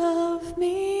you love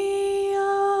me,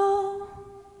 oh,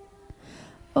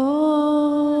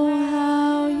 oh,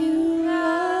 how you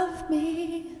love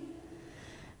me,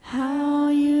 how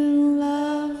you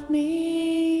love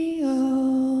me,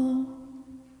 oh,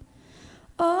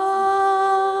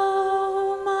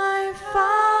 oh, my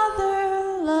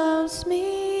Father loves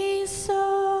me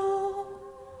so.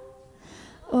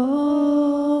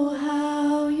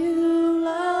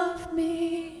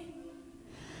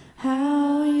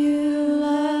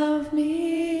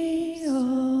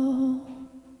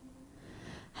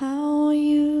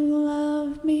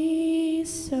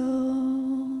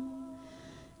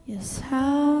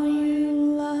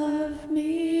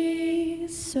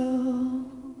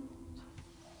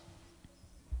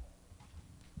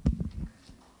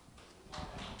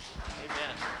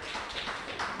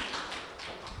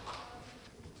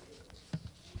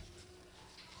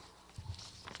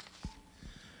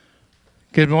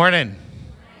 Good morning.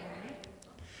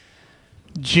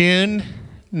 June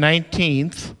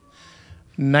 19th,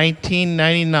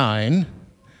 1999,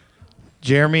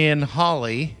 Jeremy and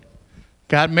Holly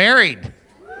got married.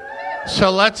 So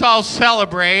let's all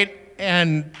celebrate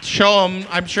and show them.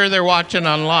 I'm sure they're watching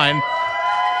online.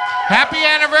 Happy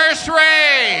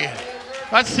anniversary!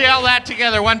 Let's see all that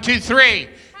together. 1, 2, 3.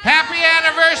 Happy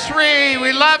anniversary!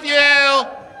 We love you!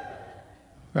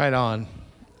 Right on.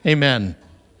 Amen.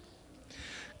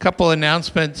 Couple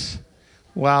announcements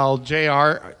while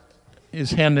JR is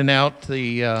handing out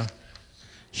the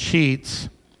sheets.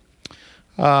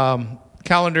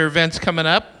 Calendar events coming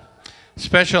up.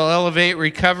 Special Elevate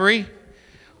Recovery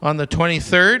on the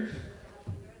 23rd.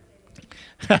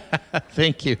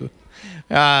 Thank you.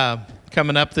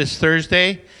 Coming up this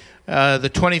Thursday.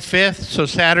 The 25th, so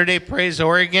Saturday, Praise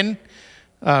Oregon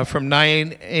from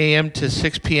 9 a.m. to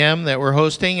 6 p.m. that we're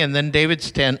hosting. And then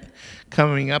David's Tent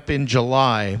coming up in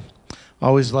July.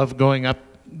 Always love going up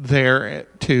there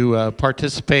to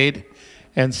participate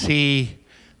and see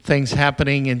things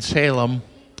happening in Salem.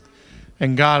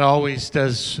 And God always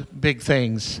does big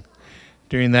things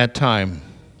during that time.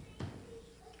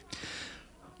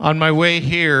 On my way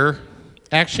here,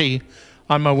 actually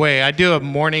on my way, I do a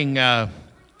morning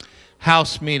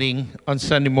house meeting on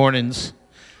Sunday mornings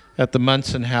at the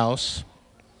Munson House.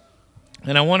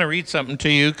 And I want to read something to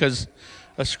you because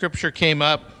a scripture came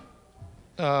up.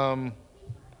 I'll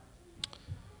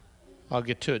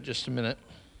get to it just a minute.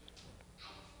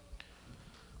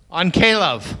 On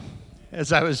K-Love,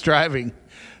 as I was driving.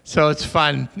 So it's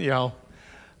fun, you know.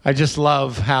 I just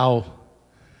love how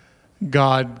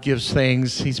God gives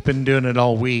things. He's been doing it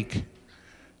all week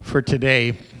for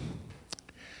today.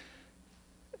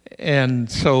 And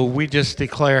so we just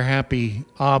declare happy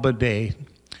Abba Day,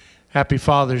 happy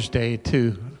Father's Day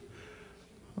to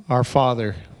our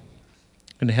Father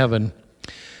in heaven.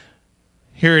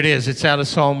 Here it is. It's out of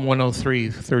Psalm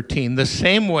 103:13. The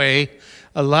same way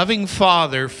a loving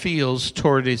father feels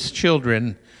toward his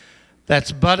children,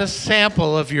 that's but a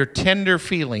sample of your tender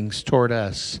feelings toward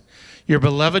us, your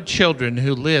beloved children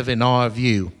who live in awe of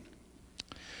you.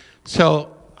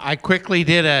 So I quickly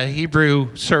did a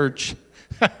Hebrew search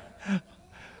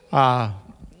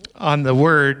on the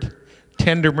word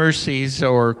tender mercies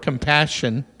or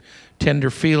compassion, tender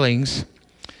feelings.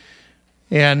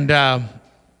 And the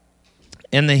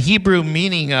Hebrew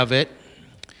meaning of it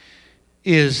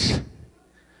is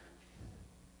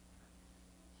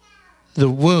the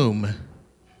womb.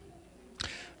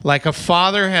 Like a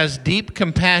father has deep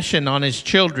compassion on his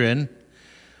children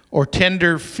or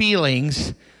tender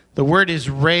feelings, the word is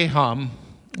raham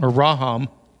or raham,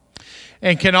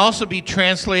 and can also be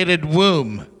translated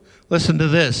womb. Listen to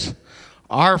this.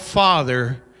 Our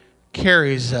Father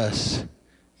carries us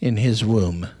in his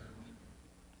womb.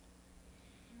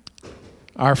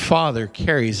 Our Father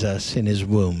carries us in his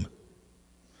womb.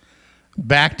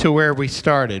 Back to where we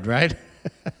started, right?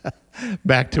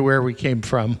 Back to where we came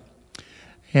from.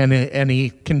 And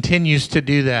he continues to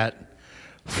do that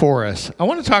for us. I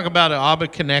want to talk about an Abba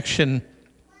connection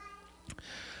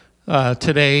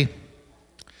today.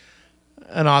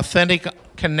 An authentic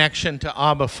connection to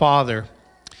Abba Father.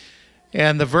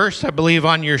 And the verse, I believe,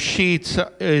 on your sheets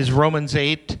is Romans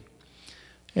 8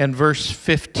 and verse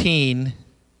 15.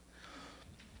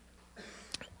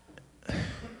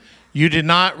 You did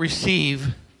not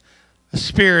receive a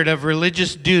spirit of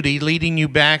religious duty leading you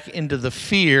back into the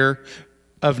fear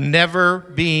of never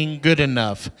being good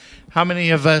enough. How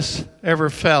many of us ever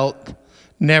felt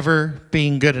never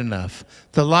being good enough?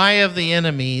 The lie of the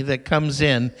enemy that comes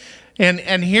in.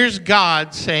 And here's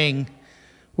God saying,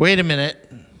 wait a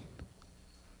minute,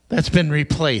 that's been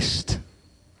replaced.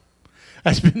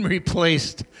 That's been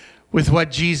replaced with what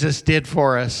Jesus did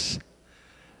for us.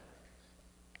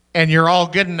 And you're all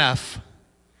good enough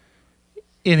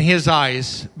in his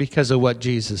eyes because of what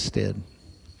Jesus did.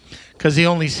 Because he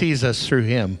only sees us through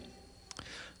him.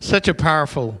 Such a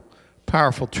powerful,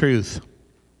 powerful truth.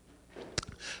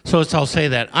 So let's all say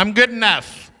that. I'm good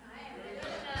enough.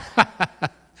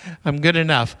 I'm good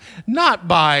enough. Not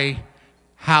by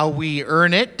how we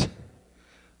earn it,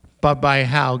 but by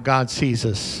how God sees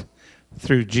us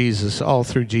through Jesus, all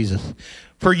through Jesus.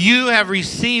 For you have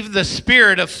received the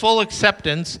spirit of full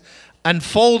acceptance,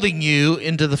 unfolding you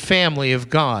into the family of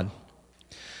God.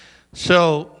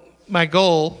 So my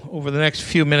goal over the next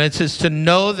few minutes is to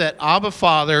know that Abba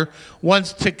Father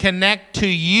wants to connect to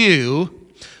you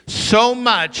so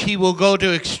much he will go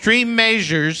to extreme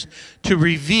measures to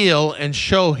reveal and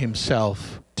show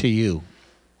himself to you.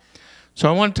 So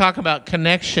I want to talk about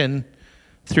connection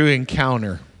through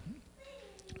encounter.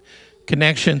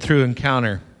 Connection through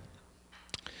encounter.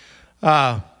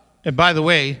 And by the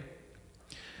way,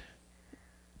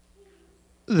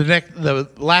 the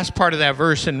last part of that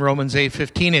verse in Romans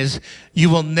 8:15 is, you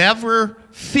will never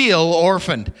feel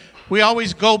orphaned. We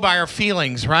always go by our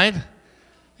feelings, right?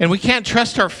 And we can't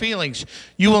trust our feelings.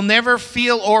 You will never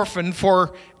feel orphaned,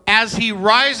 for as he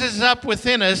rises up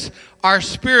within us, our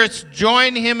spirits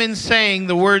join him in saying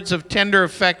the words of tender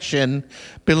affection,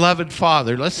 beloved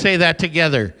Father. Let's say that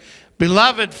together.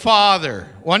 Beloved Father.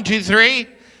 1, 2, 3.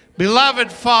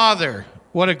 Beloved Father.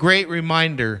 What a great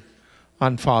reminder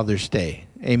on Father's Day.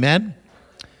 Amen.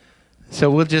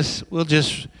 So we'll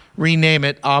just rename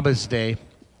it Abba's Day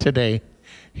today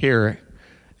here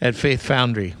at Faith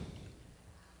Foundry.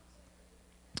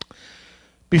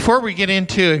 Before we get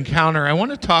into Encounter, I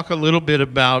want to talk a little bit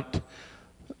about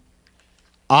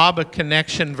Abba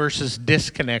connection versus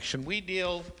disconnection. We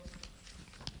deal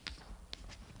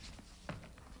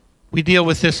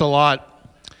with this a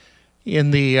lot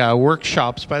in the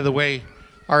workshops. By the way,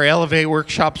 our Elevate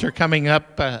workshops are coming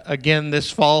up again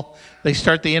this fall. They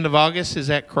start the end of August. Is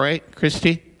that correct,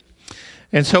 Christy?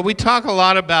 And so we talk a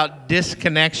lot about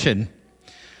disconnection.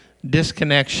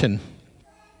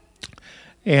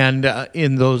 And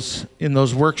in those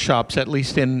workshops, at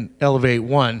least in Elevate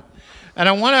 1. And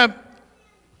I want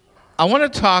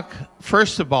to talk,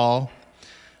 first of all,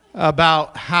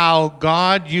 about how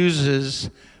God uses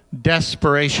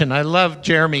desperation. I love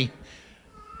Jeremy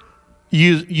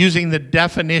using the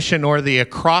definition or the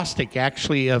acrostic,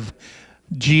 actually, of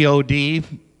G-O-D,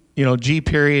 G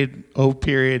period, O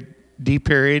period, D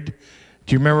period.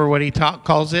 Do you remember what he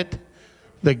calls it?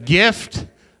 The gift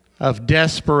of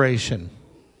desperation.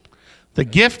 The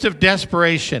gift of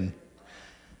desperation.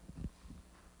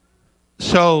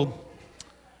 So,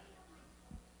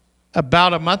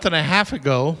 about a month and a half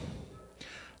ago,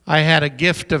 I had a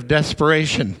gift of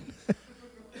desperation.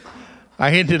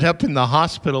 I ended up in the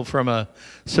hospital from a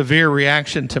severe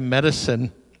reaction to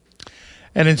medicine.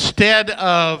 And instead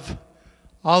of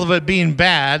all of it being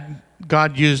bad,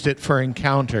 God used it for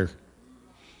encounter.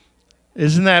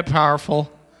 Isn't that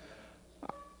powerful?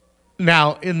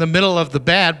 Now, in the middle of the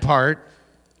bad part,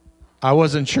 I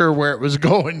wasn't sure where it was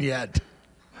going yet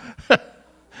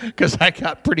because I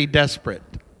got pretty desperate.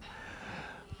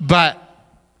 But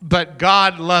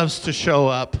God loves to show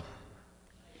up.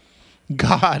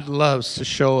 God loves to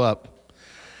show up.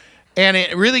 And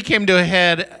it really came to a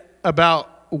head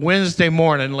about Wednesday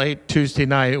morning, late Tuesday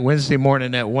night, Wednesday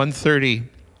morning at 1:30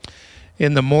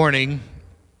 in the morning.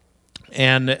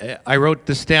 And I wrote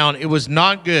this down. It was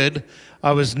not good.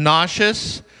 I was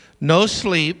nauseous, no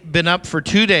sleep, been up for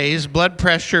 2 days, blood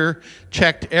pressure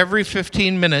checked every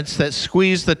 15 minutes, that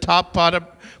squeezed the top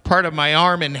part of my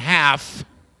arm in half.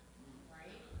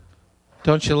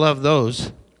 Don't you love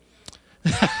those?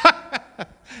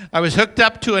 I was hooked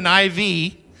up to an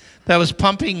IV that was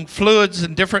pumping fluids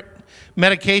and different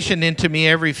medication into me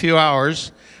every few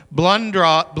hours, blood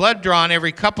drawn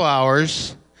every couple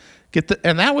hours,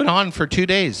 and that went on for 2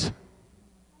 days,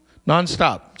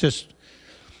 nonstop,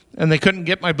 and they couldn't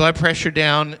get my blood pressure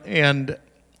down. And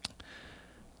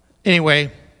anyway,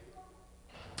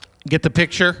 get the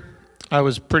picture? I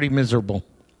was pretty miserable.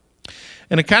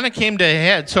 And it kind of came to a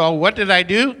head. So what did I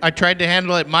do? I tried to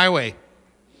handle it my way.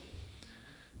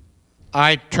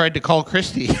 I tried to call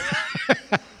Christy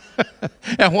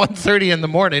at 1:30 in the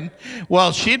morning.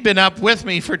 Well, she'd been up with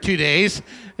me for 2 days,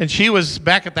 and she was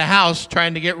back at the house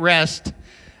trying to get rest.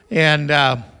 And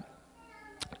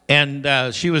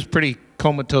she was pretty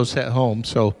comatose at home.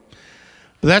 But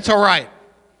that's all right.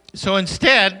 So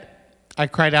instead, I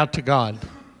cried out to God.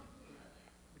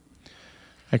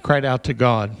 I cried out to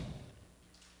God.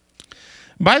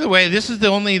 By the way, this is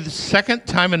the second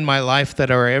time in my life that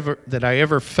I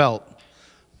ever felt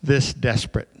this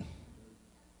desperate.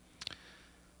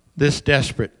 This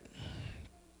desperate.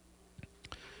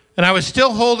 And I was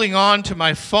still holding on to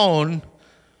my phone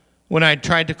when I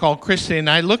tried to call Christy, and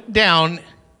I looked down,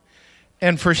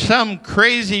 and for some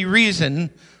crazy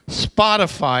reason,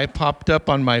 Spotify popped up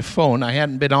on my phone. I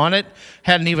hadn't been on it,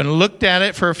 hadn't even looked at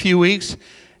it for a few weeks,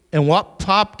 and what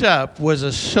popped up was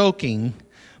a soaking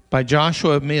by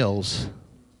Joshua Mills.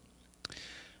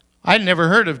 I'd never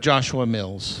heard of Joshua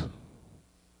Mills.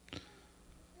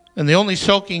 And the only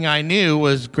soaking I knew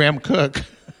was Graham Cook.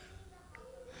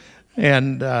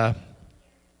 And I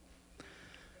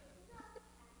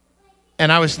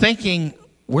was thinking,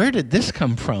 where did this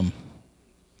come from?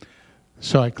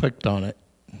 So I clicked on it.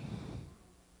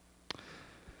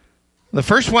 The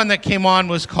first one that came on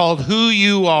was called Who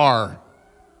You Are.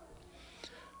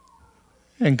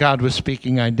 And God was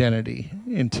speaking identity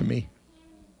into me.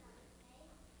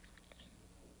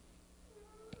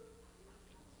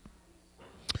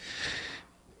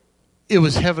 it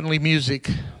was heavenly music.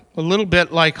 A little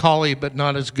bit like Holly, but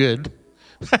not as good.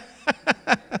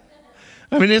 I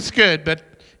mean, it's good, but,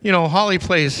 you know, Holly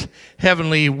plays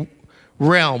heavenly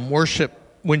realm worship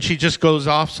when she just goes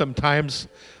off sometimes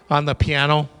on the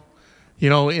piano, you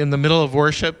know, in the middle of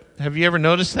worship. Have you ever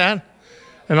noticed that?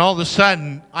 And all of a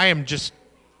sudden, I am just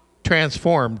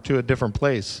transformed to a different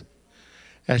place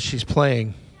as she's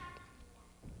playing.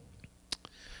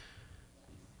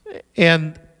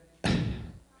 And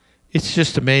it's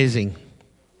just amazing.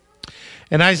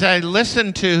 And as I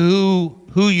listened to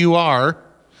Who You Are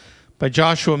by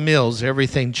Joshua Mills,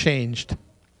 everything changed.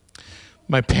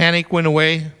 My panic went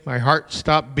away. My heart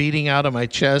stopped beating out of my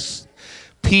chest.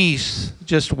 Peace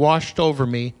just washed over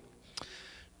me.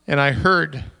 And I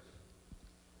heard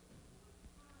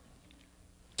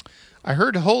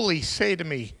Holy say to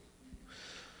me,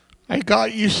 I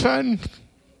got you, son.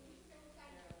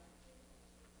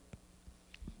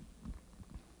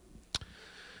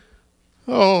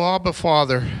 Oh, Abba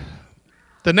Father.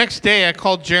 The next day I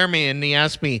called Jeremy and he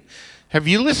asked me, have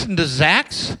you listened to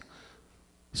Zach's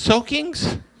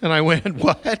soakings? And I went,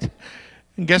 what?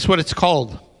 And guess what it's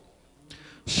called?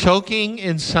 Soaking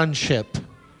in Sonship.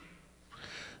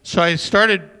 So I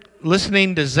started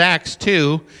listening to Zach's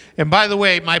too. And by the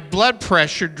way, my blood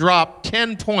pressure dropped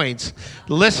 10 points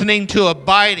listening to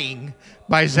Abiding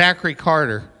by Zachary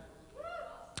Carter.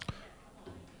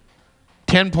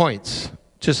 10 points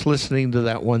just listening to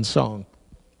that one song.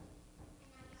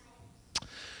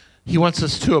 He wants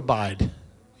us to abide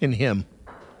in him.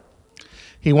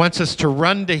 He wants us to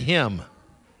run to him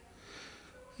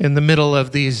in the middle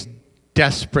of these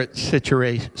desperate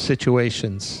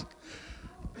situations.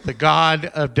 The God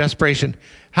of desperation.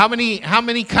 How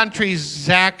many countries,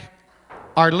 Zach,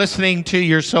 are listening to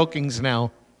your soakings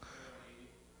now?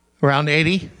 Around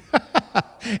 80?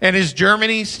 And is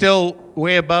Germany still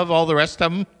way above all the rest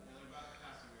of them?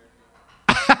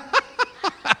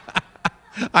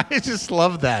 I just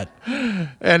love that.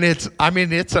 And it's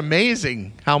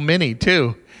amazing how many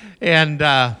too. And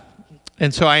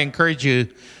so I encourage you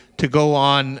to go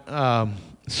on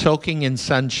Soaking in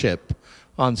Sonship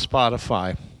on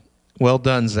Spotify. Well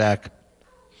done, Zach.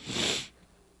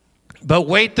 But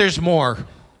wait, there's more.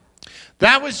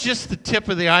 That was just the tip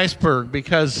of the iceberg,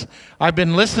 because I've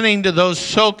been listening to those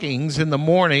soakings in the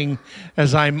morning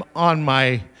as I'm on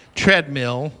my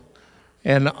treadmill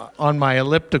and on my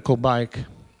elliptical bike.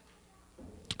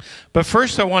 But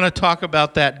first I want to talk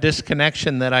about that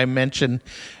disconnection that I mentioned.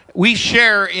 We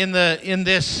share in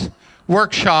this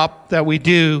workshop that we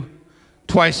do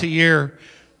twice a year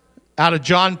out of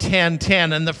John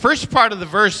 10:10. And the first part of the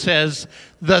verse says,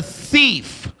 the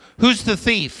thief. Who's the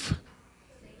thief?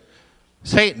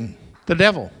 Satan, the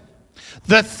devil.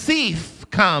 The thief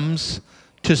comes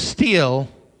to steal,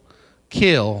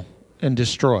 kill, and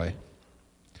destroy.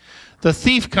 The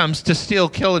thief comes to steal,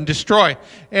 kill, and destroy.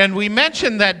 And we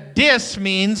mentioned that dis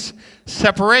means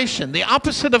separation, the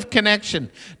opposite of connection.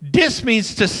 Dis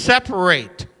means to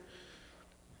separate.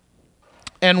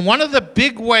 And one of the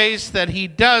big ways that he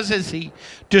does is he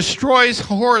destroys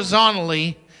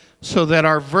horizontally so that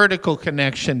our vertical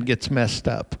connection gets messed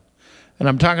up. And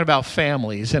I'm talking about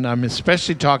families, and I'm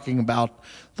especially talking about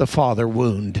the father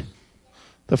wound.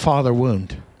 The father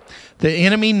wound. The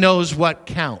enemy knows what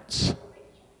counts.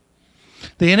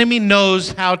 The enemy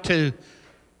knows how to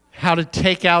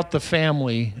take out the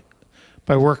family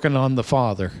by working on the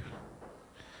father.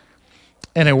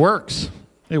 And it works.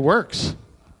 It works.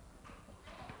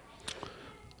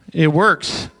 It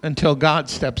works until God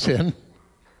steps in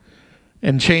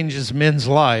and changes men's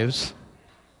lives.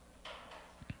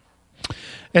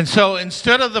 And so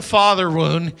instead of the father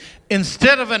wound,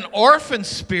 instead of an orphan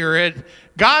spirit,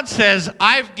 God says,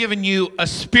 I've given you a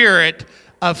spirit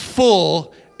of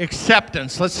full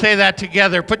acceptance. Let's say that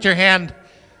together. Put your hand,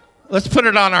 let's put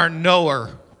it on our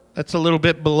knower. That's a little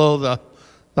bit below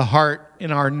the heart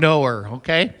in our knower,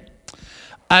 okay?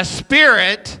 A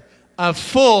spirit of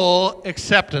full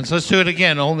acceptance. Let's do it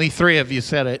again. Only 3 of you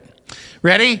said it.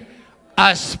 Ready?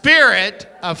 A spirit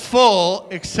of full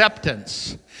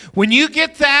acceptance. When you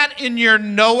get that in your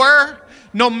knower,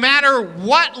 no matter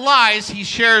what lies he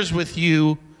shares with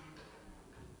you,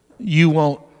 you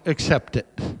won't accept it.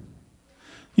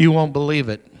 You won't believe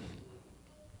it.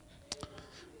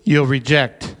 You'll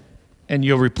reject, and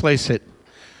you'll replace it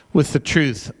with the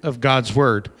truth of God's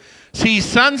word. See,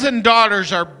 sons and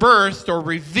daughters are birthed or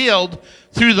revealed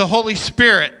through the Holy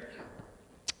Spirit.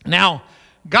 Now,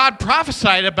 God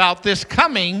prophesied about this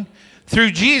coming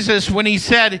through Jesus when he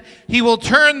said he will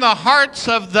turn the hearts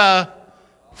of the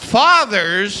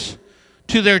fathers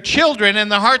to their children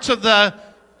and the hearts of the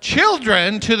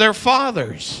children to their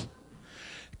fathers.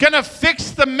 going to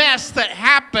fix the mess that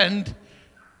happened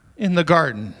in the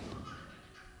garden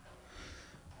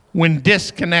when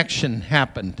disconnection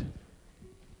happened.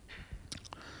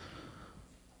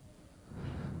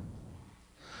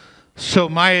 So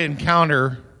my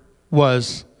encounter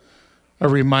was a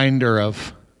reminder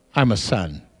of, I'm a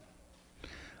son.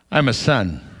 I'm a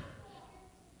son.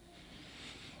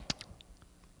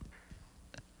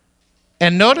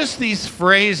 And notice these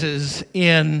phrases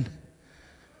in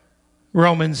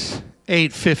Romans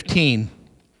 8:15,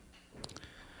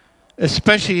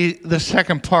 especially the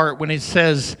second part when it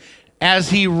says, as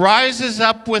he rises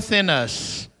up within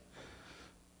us.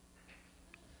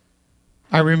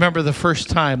 I remember the first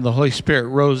time the Holy Spirit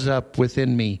rose up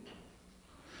within me.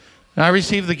 And I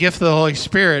received the gift of the Holy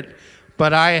Spirit,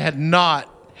 but I had not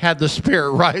had the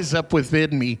Spirit rise up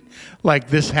within me like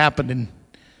this happened. And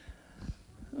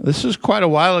this was quite a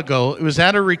while ago. It was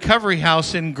at a recovery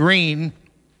house in Green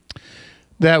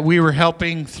that we were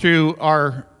helping through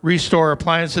our Restore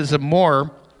Appliances and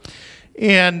More.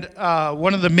 And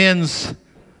one of the men's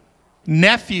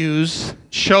nephews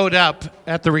showed up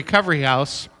at the recovery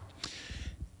house.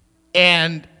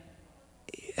 And,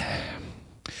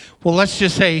 well, let's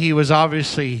just say he was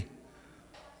obviously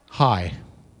high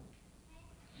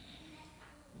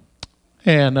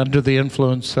and under the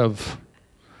influence of,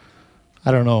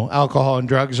 I don't know, alcohol and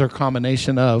drugs or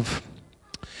combination of.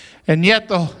 And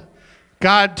yet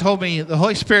God told me, the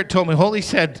Holy Spirit told me, Holy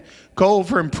said, go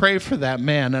over and pray for that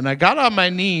man. And I got on my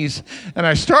knees and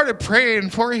I started praying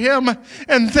for him,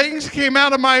 and things came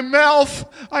out of my mouth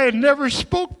I had never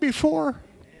spoke before.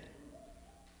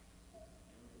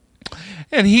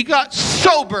 And he got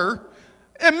sober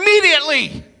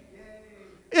immediately,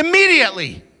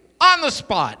 on the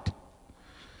spot.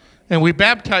 And we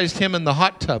baptized him in the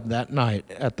hot tub that night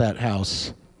at that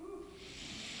house.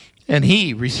 And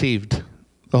he received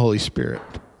the Holy Spirit.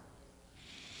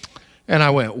 And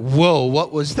I went, whoa,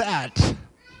 what was that?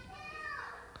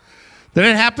 Then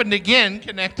it happened again,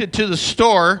 connected to the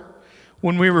store,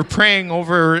 when we were praying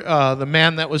over the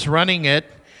man that was running it.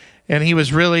 And he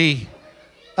was really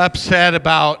upset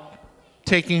about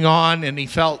taking on, and he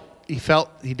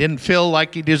didn't feel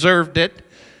like he deserved it,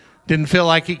 didn't feel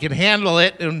like he could handle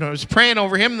it. And I was praying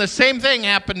over him. The same thing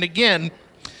happened again.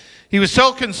 He was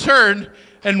so concerned,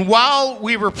 and while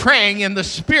we were praying in the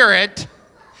Spirit,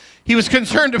 he was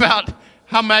concerned about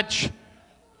how much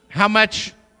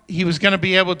he was going to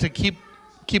be able to keep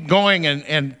going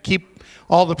and keep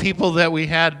all the people that we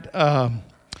had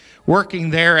working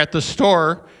there at the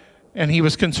store. And he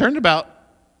was concerned about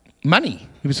money.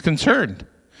 He was concerned.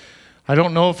 I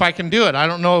don't know if I can do it. I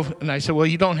don't know if, and I said, well,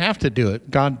 you don't have to do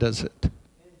it. God does it.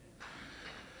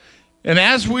 And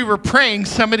as we were praying,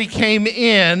 somebody came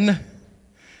in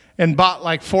and bought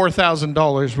like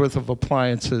 $4,000 worth of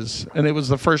appliances. And it was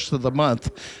the first of the month.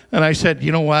 And I said,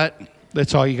 you know what?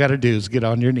 That's all you got to do is get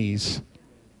on your knees.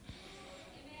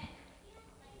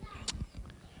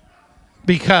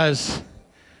 Because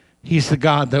he's the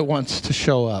God that wants to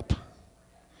show up.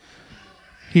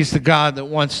 He's the God that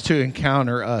wants to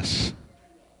encounter us.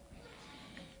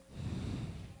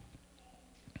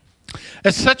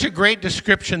 It's such a great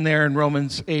description there in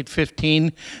Romans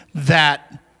 8:15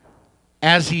 that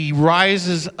as he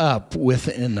rises up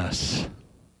within us,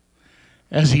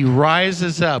 as he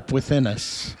rises up within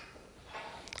us.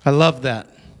 I love that.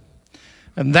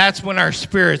 And that's when our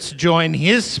spirits join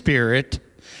his spirit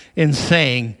in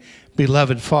saying,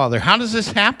 Beloved Father. How does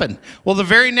this happen? Well, the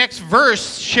very next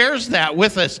verse shares that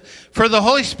with us. For the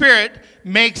Holy Spirit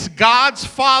makes God's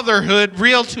fatherhood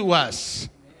real to us.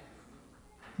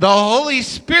 The Holy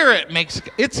Spirit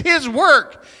it's his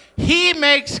work. He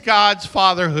makes God's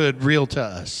fatherhood real to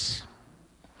us.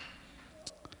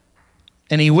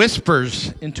 And he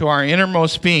whispers into our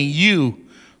innermost being, you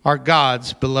are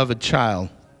God's beloved child.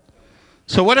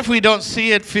 So what if we don't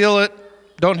see it, feel it,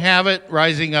 don't have it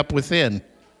rising up within?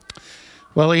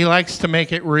 Well, he likes to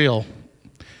make it real.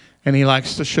 And he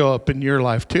likes to show up in your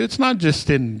life too. It's not just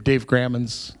in Dave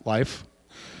Grammon's life.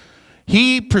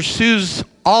 He pursues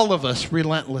all of us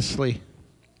relentlessly.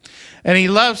 And he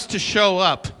loves to show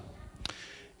up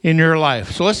in your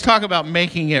life. So let's talk about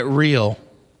making it real.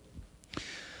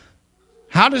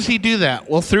 How does he do that?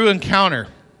 Well, through encounter.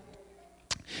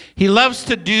 He loves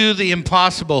to do the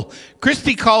impossible.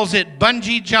 Christy calls it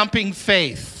bungee jumping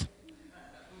faith.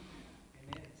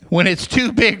 When it's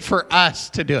too big for us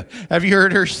to do it. Have you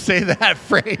heard her say that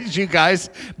phrase, you guys?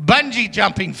 Bungee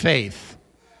jumping faith.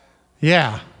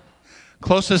 Yeah.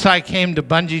 Closest I came to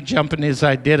bungee jumping is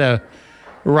I did a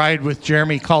ride with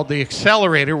Jeremy called the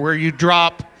Accelerator, where you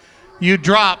drop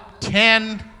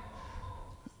 10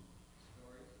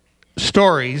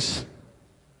 stories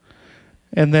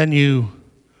and then you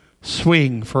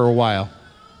swing for a while.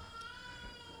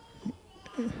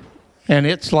 And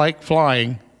it's like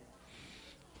flying.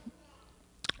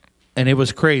 And it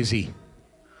was crazy.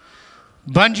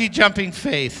 Bungee jumping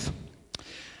faith.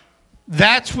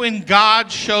 That's when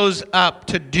God shows up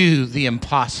to do the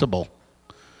impossible.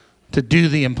 To do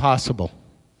the impossible.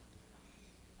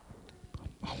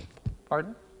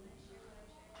 Pardon?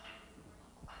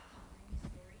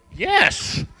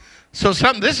 Yes. So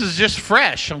this is just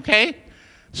fresh, okay?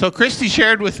 So Christy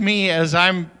shared with me as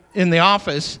I'm in the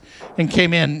office and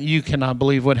came in. You cannot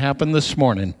believe what happened this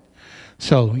morning.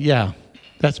 So, yeah,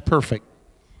 that's perfect.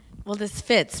 Well, this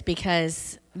fits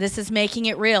because this is making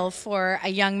it real for a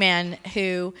young man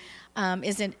who I'm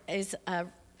going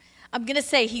to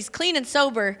say he's clean and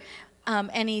sober,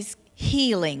 and he's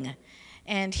healing.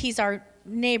 And he's our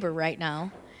neighbor right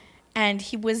now. And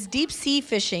he was deep sea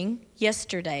fishing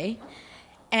yesterday.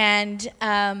 And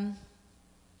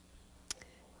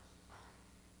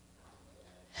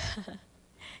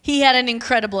he had an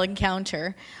incredible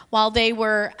encounter while they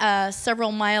were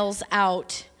several miles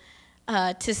out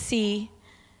to see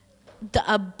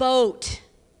a boat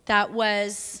that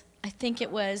was, I think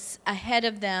it was ahead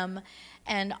of them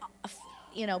and,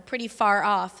 pretty far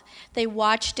off. They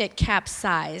watched it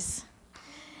capsize.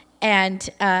 And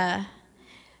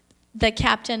the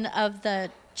captain of the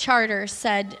charter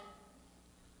said,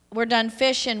 "We're done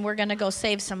fishing, we're going to go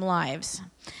save some lives."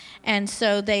 And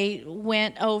so they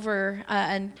went over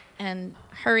and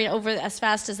hurried over as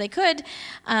fast as they could.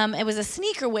 It was a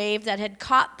sneaker wave that had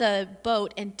caught the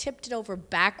boat and tipped it over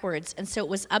backwards, and so it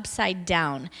was upside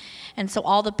down. And so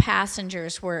all the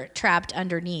passengers were trapped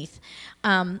underneath.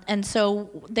 And so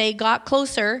they got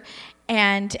closer,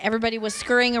 and everybody was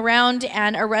scurrying around,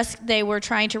 and they were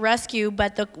trying to rescue,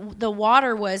 but the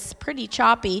water was pretty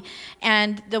choppy,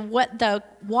 and the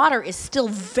water is still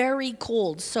very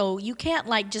cold, so you can't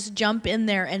just jump in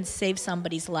there and save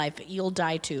somebody's life. You'll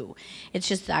die too. It's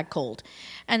just that cold.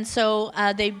 And so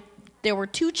there were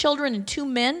 2 children and 2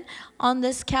 men on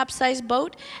this capsized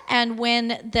boat, and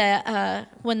when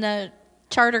the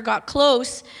charter got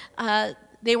close,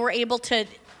 they were able to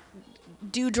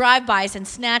do drive-bys and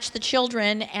snatch the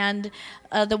children and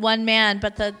the one man,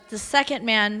 but the second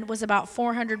man was about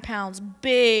 400 pounds,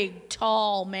 big,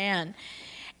 tall man.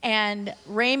 And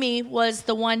Ramey was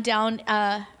the one down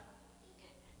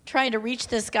trying to reach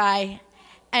this guy,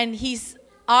 and he's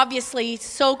obviously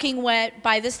soaking wet.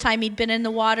 By this time, he'd been in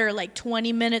the water like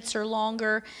 20 minutes or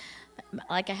longer,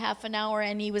 like a half an hour,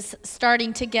 and he was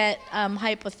starting to get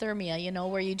hypothermia,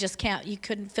 where you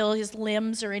couldn't feel his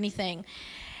limbs or anything.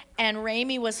 And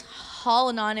Ramey was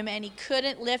hauling on him, and he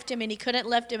couldn't lift him, and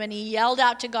he yelled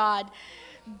out to God,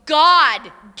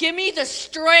 "God, give me the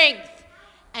strength."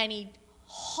 And he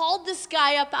hauled this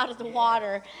guy up out of the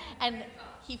water, and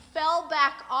he fell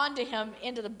back onto him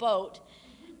into the boat.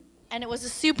 And it was a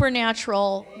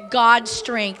supernatural God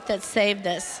strength that saved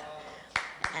this.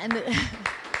 And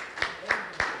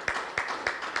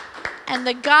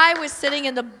the guy was sitting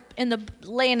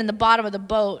laying in the bottom of the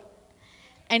boat.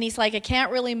 And he's like, "I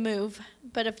can't really move,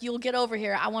 but if you'll get over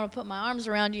here, I want to put my arms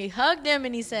around you." He hugged him,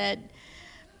 and he said,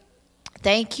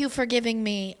 "Thank you for giving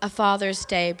me a Father's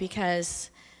Day, because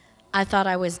I thought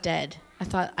I was dead. I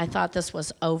thought this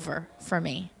was over for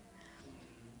me."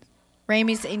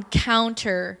 Ramey's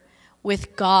encounter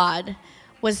with God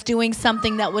was doing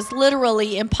something that was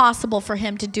literally impossible for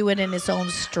him to do it in his own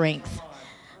strength,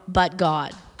 but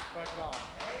God.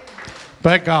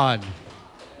 But God.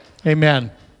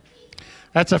 Amen.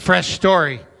 That's a fresh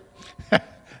story.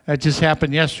 That just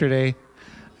happened yesterday.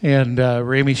 And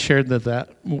Ramey shared that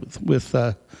with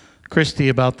Christy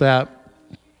about that.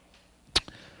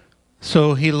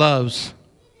 So he loves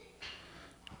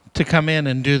to come in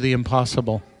and do the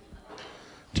impossible,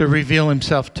 to reveal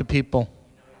himself to people.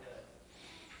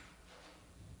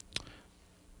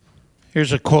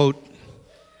 Here's a quote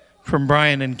from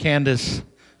Brian and Candace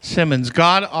Simmons.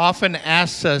 "God often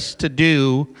asks us to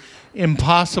do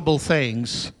impossible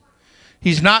things.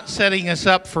 He's not setting us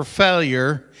up for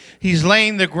failure. He's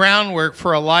laying the groundwork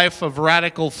for a life of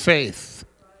radical faith.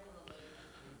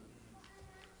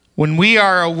 When we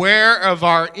are aware of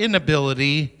our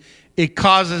inability, it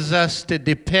causes us to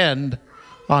depend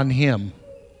on Him.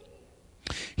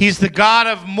 He's the God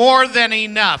of more than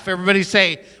enough." Everybody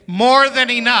say, more than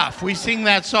enough. We sing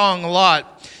that song a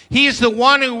lot. He's the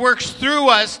one who works through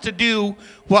us to do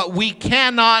what we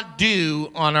cannot do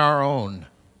on our own.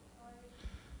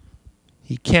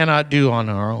 He cannot do on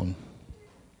our own.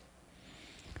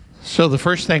 So the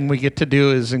first thing we get to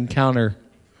do is encounter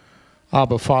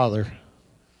Abba Father.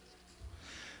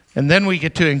 And then we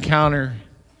get to encounter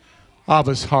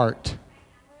Abba's heart.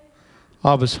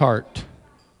 of his heart.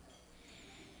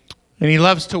 And he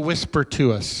loves to whisper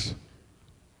to us.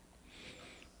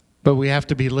 But we have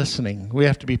to be listening. We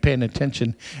have to be paying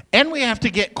attention. And we have to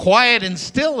get quiet and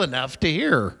still enough to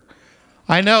hear.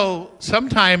 I know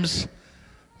sometimes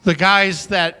the guys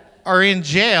that are in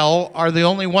jail are the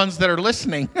only ones that are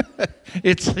listening.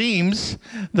 It seems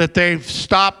that they've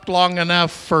stopped long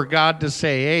enough for God to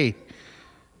say,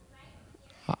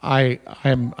 hey,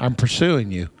 I'm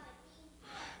pursuing you.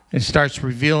 And starts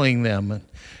revealing them.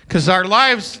 Because our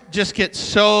lives just get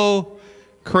so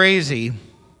crazy.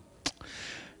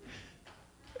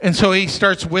 And so he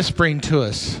starts whispering to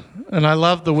us. And I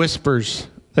love the whispers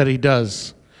that he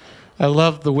does. I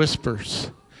love the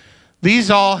whispers.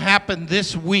 These all happened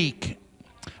this week.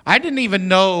 I didn't even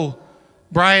know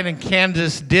Brian and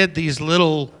Candace did these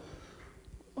little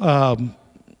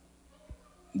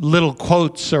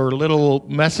quotes or little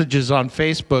messages on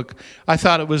Facebook. I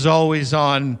thought it was always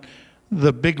on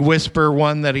the big whisper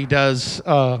one that he does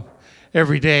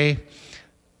every day.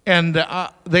 And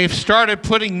they've started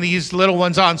putting these little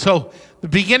ones on. So the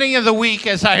beginning of the week,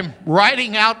 as I'm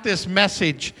writing out this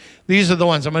message, these are the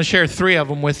ones. I'm going to share 3 of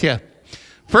them with you.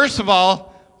 First of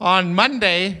all, on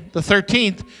Monday, the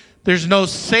 13th, there's no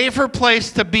safer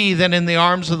place to be than in the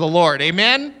arms of the Lord.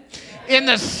 Amen? In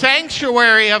the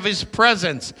sanctuary of his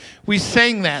presence. We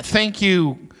sang that. Thank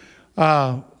you,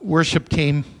 worship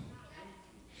team.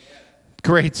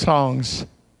 Great songs.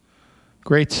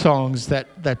 Great songs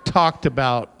that talked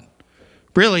about,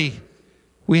 really,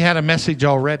 we had a message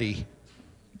already,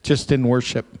 just in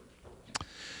worship.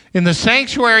 In the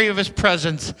sanctuary of his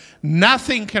presence,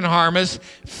 nothing can harm us.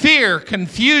 Fear,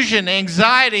 confusion,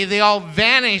 anxiety, they all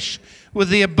vanish with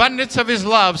the abundance of his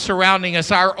love surrounding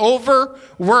us. Our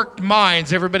overworked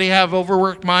minds, everybody have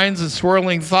overworked minds and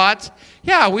swirling thoughts?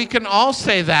 Yeah, we can all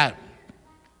say that.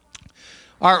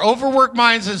 Our overworked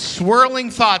minds and swirling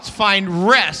thoughts find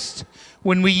rest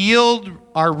when we yield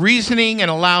our reasoning and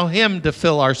allow him to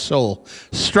fill our soul.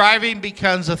 Striving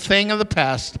becomes a thing of the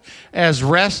past as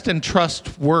rest and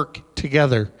trust work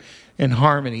together in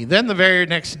harmony. Then the very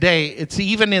next day, it's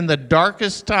even in the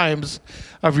darkest times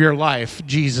of your life,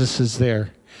 Jesus is there.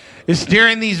 It's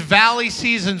during these valley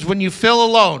seasons when you feel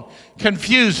alone,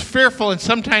 confused, fearful, and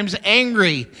sometimes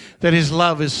angry that his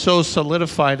love is so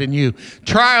solidified in you.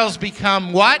 Trials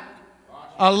become what?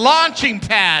 A launching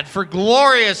pad for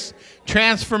glorious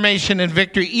transformation and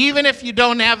victory. Even if you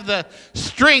don't have the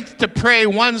strength to pray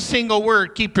one single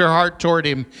word, keep your heart toward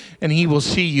him and he will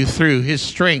see you through. His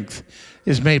strength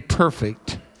is made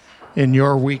perfect in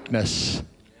your weakness.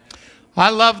 I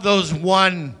love those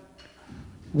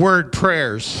one-word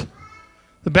prayers.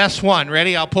 The best one.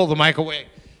 Ready? I'll pull the mic away.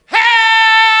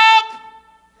 Help!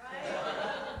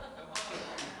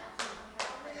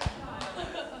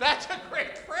 That's a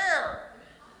great prayer.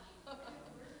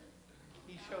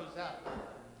 He shows up.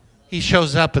 He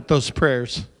shows up at those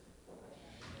prayers.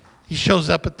 He shows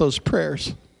up at those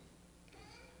prayers.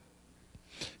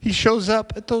 He shows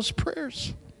up at those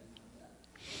prayers.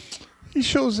 He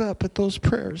shows up at those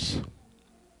prayers.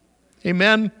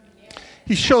 Amen.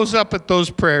 He shows up at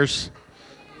those prayers.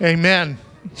 Amen.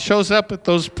 He shows up at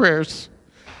those prayers.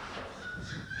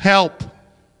 Help.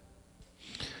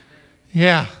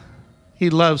 Yeah. He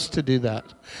loves to do that.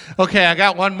 Okay, I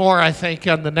got one more, I think,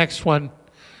 on the next one.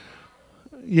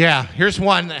 Yeah, here's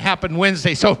one that happened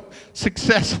Wednesday. So,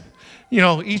 success,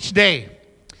 each day.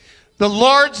 The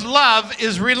Lord's love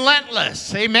is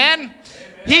relentless. Amen?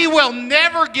 He will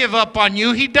never give up on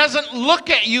you. He doesn't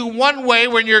look at you one way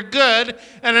when you're good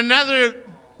and another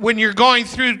when you're going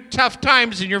through tough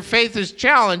times and your faith is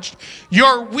challenged.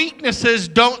 Your weaknesses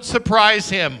don't surprise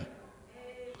him.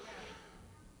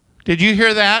 Did you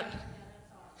hear that?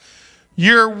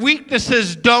 Your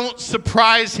weaknesses don't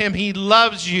surprise him. He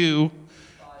loves you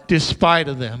despite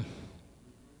of them.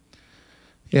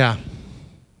 Yeah.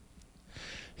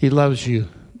 He loves you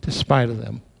despite of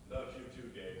them. Loves you too,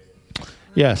 Dave.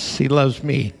 Yes, he loves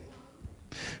me.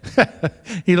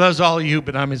 He loves all of you,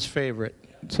 but I'm his favorite.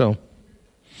 So,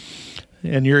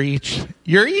 and you're each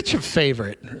a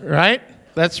favorite, right?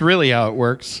 That's really how it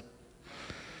works.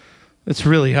 That's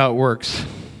really how it works.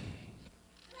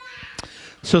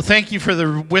 So thank you for the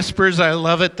whispers. I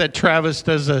love it that Travis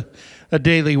does a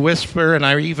daily whisper, and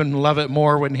I even love it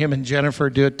more when him and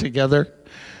Jennifer do it together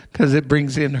because it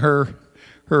brings in her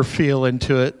feel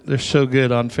into it. They're so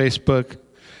good on Facebook.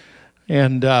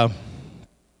 And I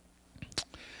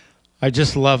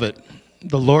just love it.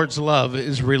 The Lord's love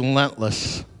is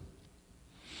relentless.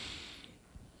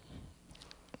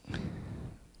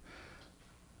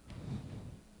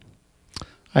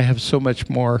 I have so much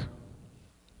more.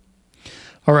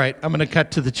 All right, I'm going to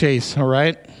cut to the chase, all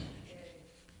right?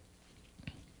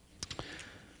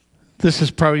 This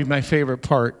is probably my favorite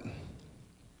part.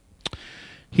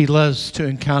 He loves to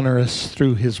encounter us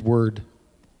through His Word.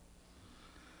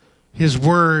 His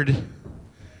Word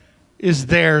is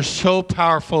there, so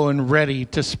powerful and ready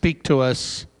to speak to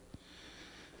us.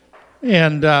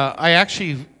 And I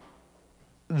actually,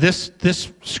 this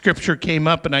scripture came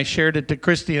up and I shared it to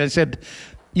Christy and I said,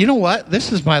 you know what?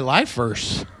 This is my life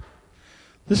verse.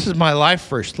 This is my life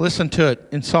verse. Listen to it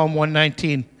in Psalm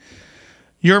 119.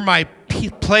 You're my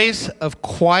place of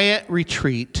quiet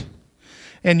retreat,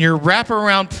 and your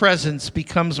wraparound presence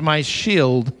becomes my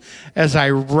shield as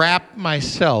I wrap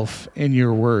myself in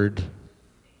your word.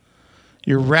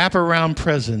 Your wraparound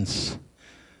presence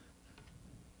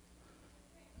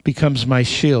becomes my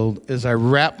shield as I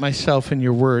wrap myself in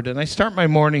your word. And I start my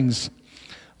mornings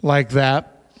like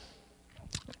that.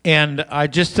 And I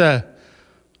just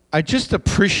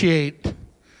appreciate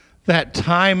that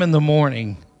time in the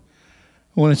morning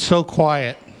when it's so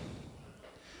quiet,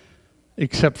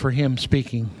 except for Him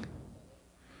speaking.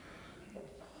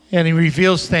 And He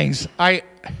reveals things.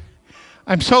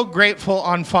 I'm so grateful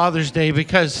on Father's Day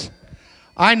because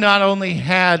I not only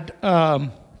had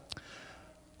a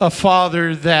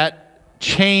father that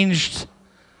changed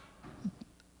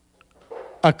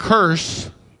a curse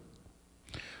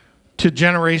to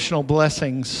generational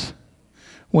blessings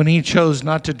when he chose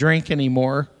not to drink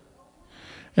anymore.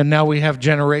 And now we have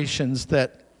generations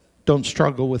that don't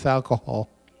struggle with alcohol.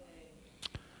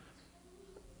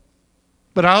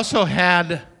 But I also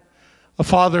had a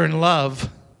father in love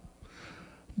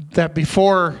that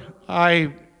before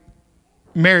I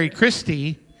married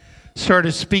Christy,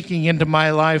 started speaking into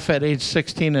my life at age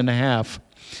 16 and a half.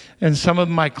 And some of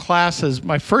my classes,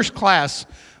 my first class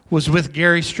was with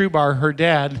Gary Strubar, her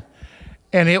dad,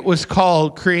 and it was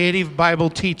called Creative Bible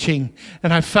Teaching.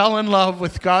 And I fell in love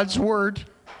with God's Word.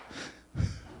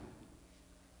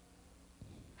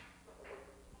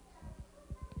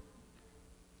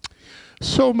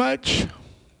 So much.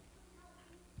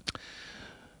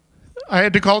 I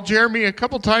had to call Jeremy a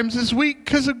couple times this week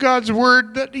because of God's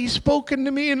Word that He's spoken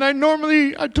to me. And I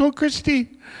told Christy,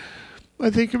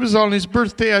 I think it was on his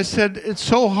birthday, I said, it's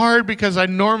so hard because I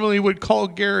normally would call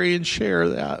Gary and share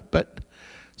that.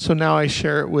 So now I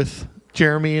share it with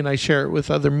Jeremy and I share it with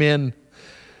other men.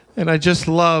 And I just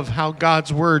love how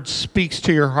God's Word speaks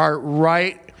to your heart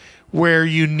right where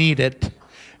you need it.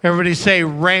 Everybody say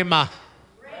rhema.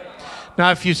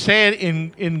 Now, if you say it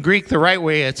in Greek the right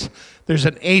way, there's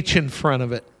an H in front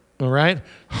of it, all right?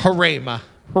 Harema,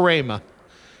 harema.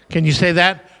 Can you say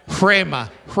that?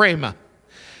 Harema, harema.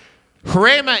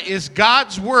 Harema is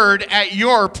God's Word at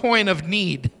your point of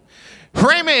need.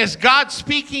 Harema is God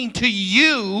speaking to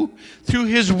you through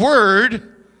His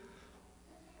Word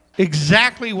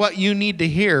exactly what you need to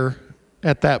hear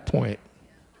at that point.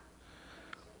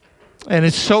 And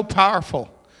it's so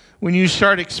powerful. When you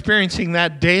start experiencing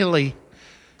that daily,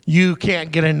 you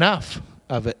can't get enough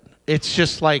of it. It's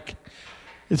just like,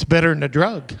 it's better than a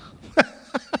drug.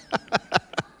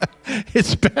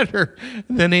 It's better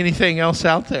than anything else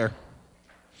out there.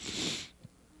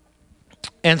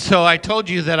 And so I told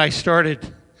you that I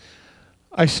started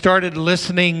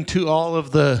listening to all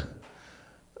of the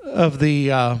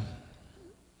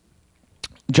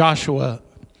Joshua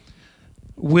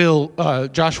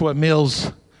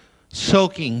Mills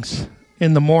soakings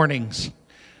in the mornings.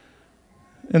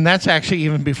 And that's actually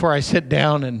even before I sit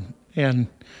down and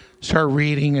start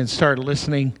reading and start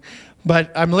listening. But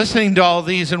I'm listening to all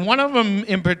these, and one of them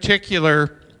in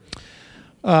particular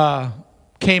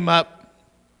came up.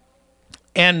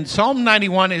 And Psalm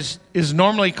 91 is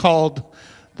normally called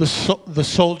the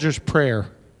soldier's prayer.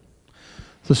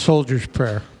 The soldier's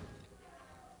prayer.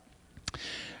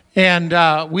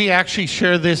 And we actually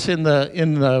share this in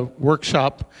the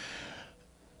workshop.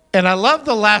 And I love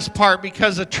the last part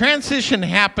because a transition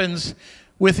happens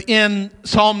within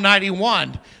Psalm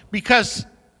 91. Because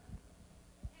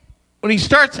when he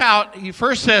starts out, he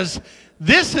first says,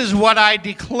 "This is what I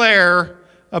declare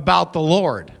about the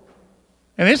Lord."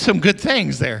 And it's some good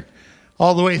things there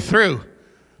all the way through.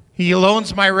 He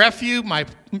alone's my refuge,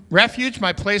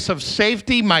 my place of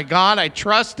safety, my God, I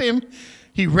trust Him.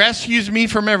 He rescues me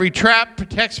from every trap,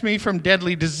 protects me from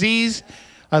deadly disease.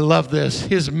 I love this.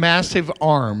 His massive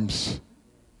arms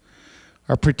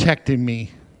are protecting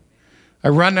me. I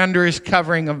run under His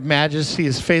covering of majesty.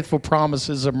 His faithful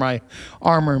promises are my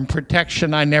armor and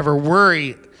protection. I never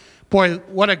worry. Boy,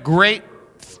 what a great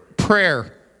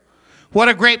prayer. What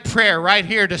a great prayer right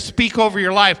here to speak over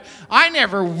your life. I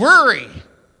never worry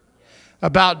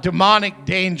about demonic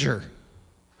danger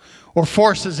or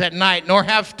forces at night, nor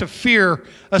have to fear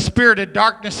a spirit of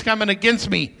darkness coming against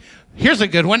me. Here's a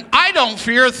good one. I don't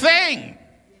fear a thing.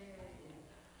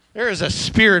 There is a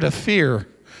spirit of fear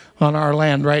on our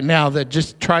land right now that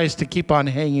just tries to keep on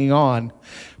hanging on.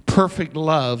 Perfect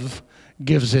love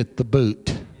gives it the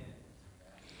boot.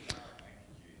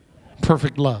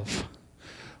 Perfect love.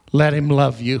 Let him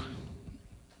love you.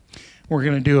 We're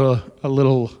going to do a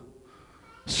little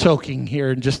soaking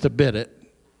here in just a bit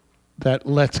that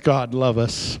lets God love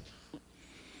us.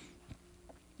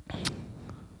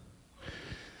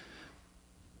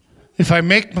 If I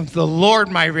make the Lord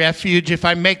my refuge, if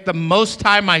I make the Most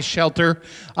High my shelter,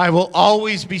 I will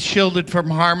always be shielded from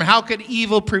harm. How could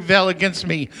evil prevail against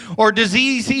me, or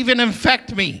disease even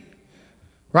infect me?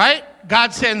 Right?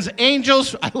 God sends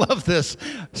angels. I love this.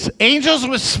 Angels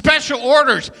with special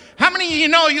orders. How many of you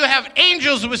know you have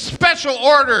angels with special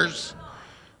orders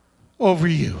over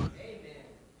you?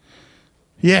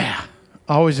 Yeah,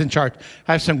 always in charge.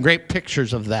 I have some great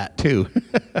pictures of that too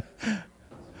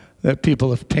that people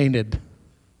have painted.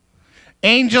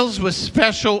 Angels with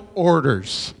special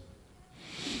orders.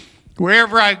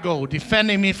 Wherever I go,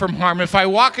 defending me from harm. If I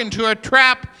walk into a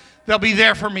trap, they'll be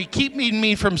there for me, keeping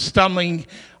me from stumbling.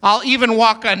 I'll even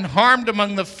walk unharmed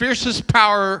among the fiercest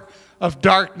power of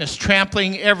darkness,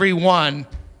 trampling every one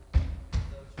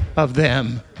of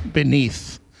them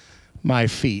beneath my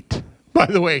feet. By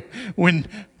the way, when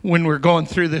we're going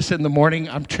through this in the morning,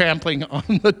 I'm trampling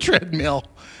on the treadmill.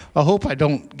 I hope I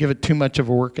don't give it too much of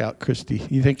a workout, Christy.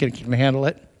 You think it can handle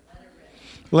it?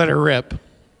 Let her rip.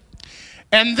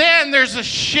 And then there's a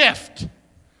shift.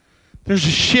 There's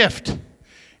a shift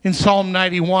in Psalm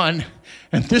 91.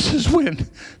 And this is when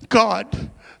God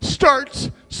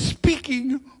starts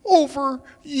speaking over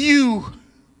you.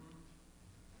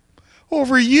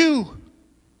 Over you.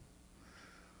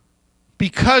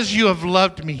 Because you have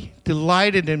loved me,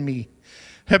 delighted in me,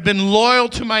 have been loyal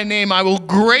to my name, I will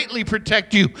greatly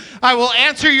protect you. I will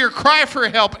answer your cry for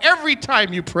help every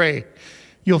time you pray.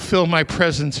 You'll feel my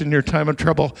presence in your time of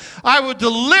trouble. I will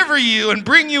deliver you and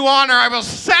bring you honor. I will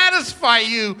satisfy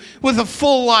you with a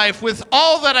full life, with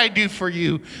all that I do for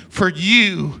you. For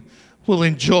you will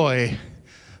enjoy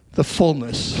the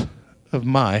fullness of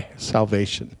my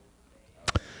salvation.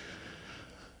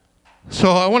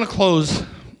 So I want to close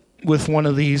with one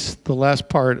of these, the last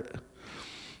part,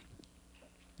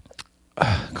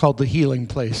 called the healing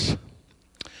place.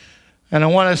 And I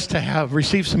want us to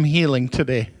receive some healing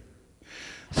today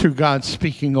through God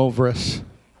speaking over us.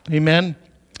 Amen?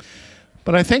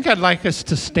 But I think I'd like us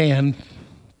to stand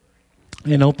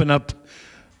and open up,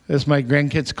 as my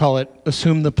grandkids call it,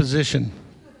 assume the position.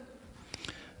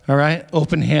 All right?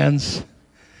 Open hands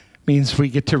means we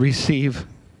get to receive.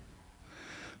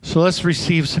 So let's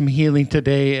receive some healing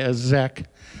today as Zach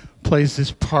plays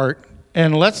this part.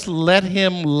 And let's let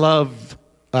him love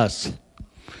us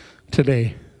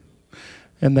today.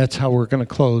 And that's how we're going to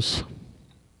close.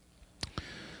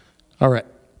 All right.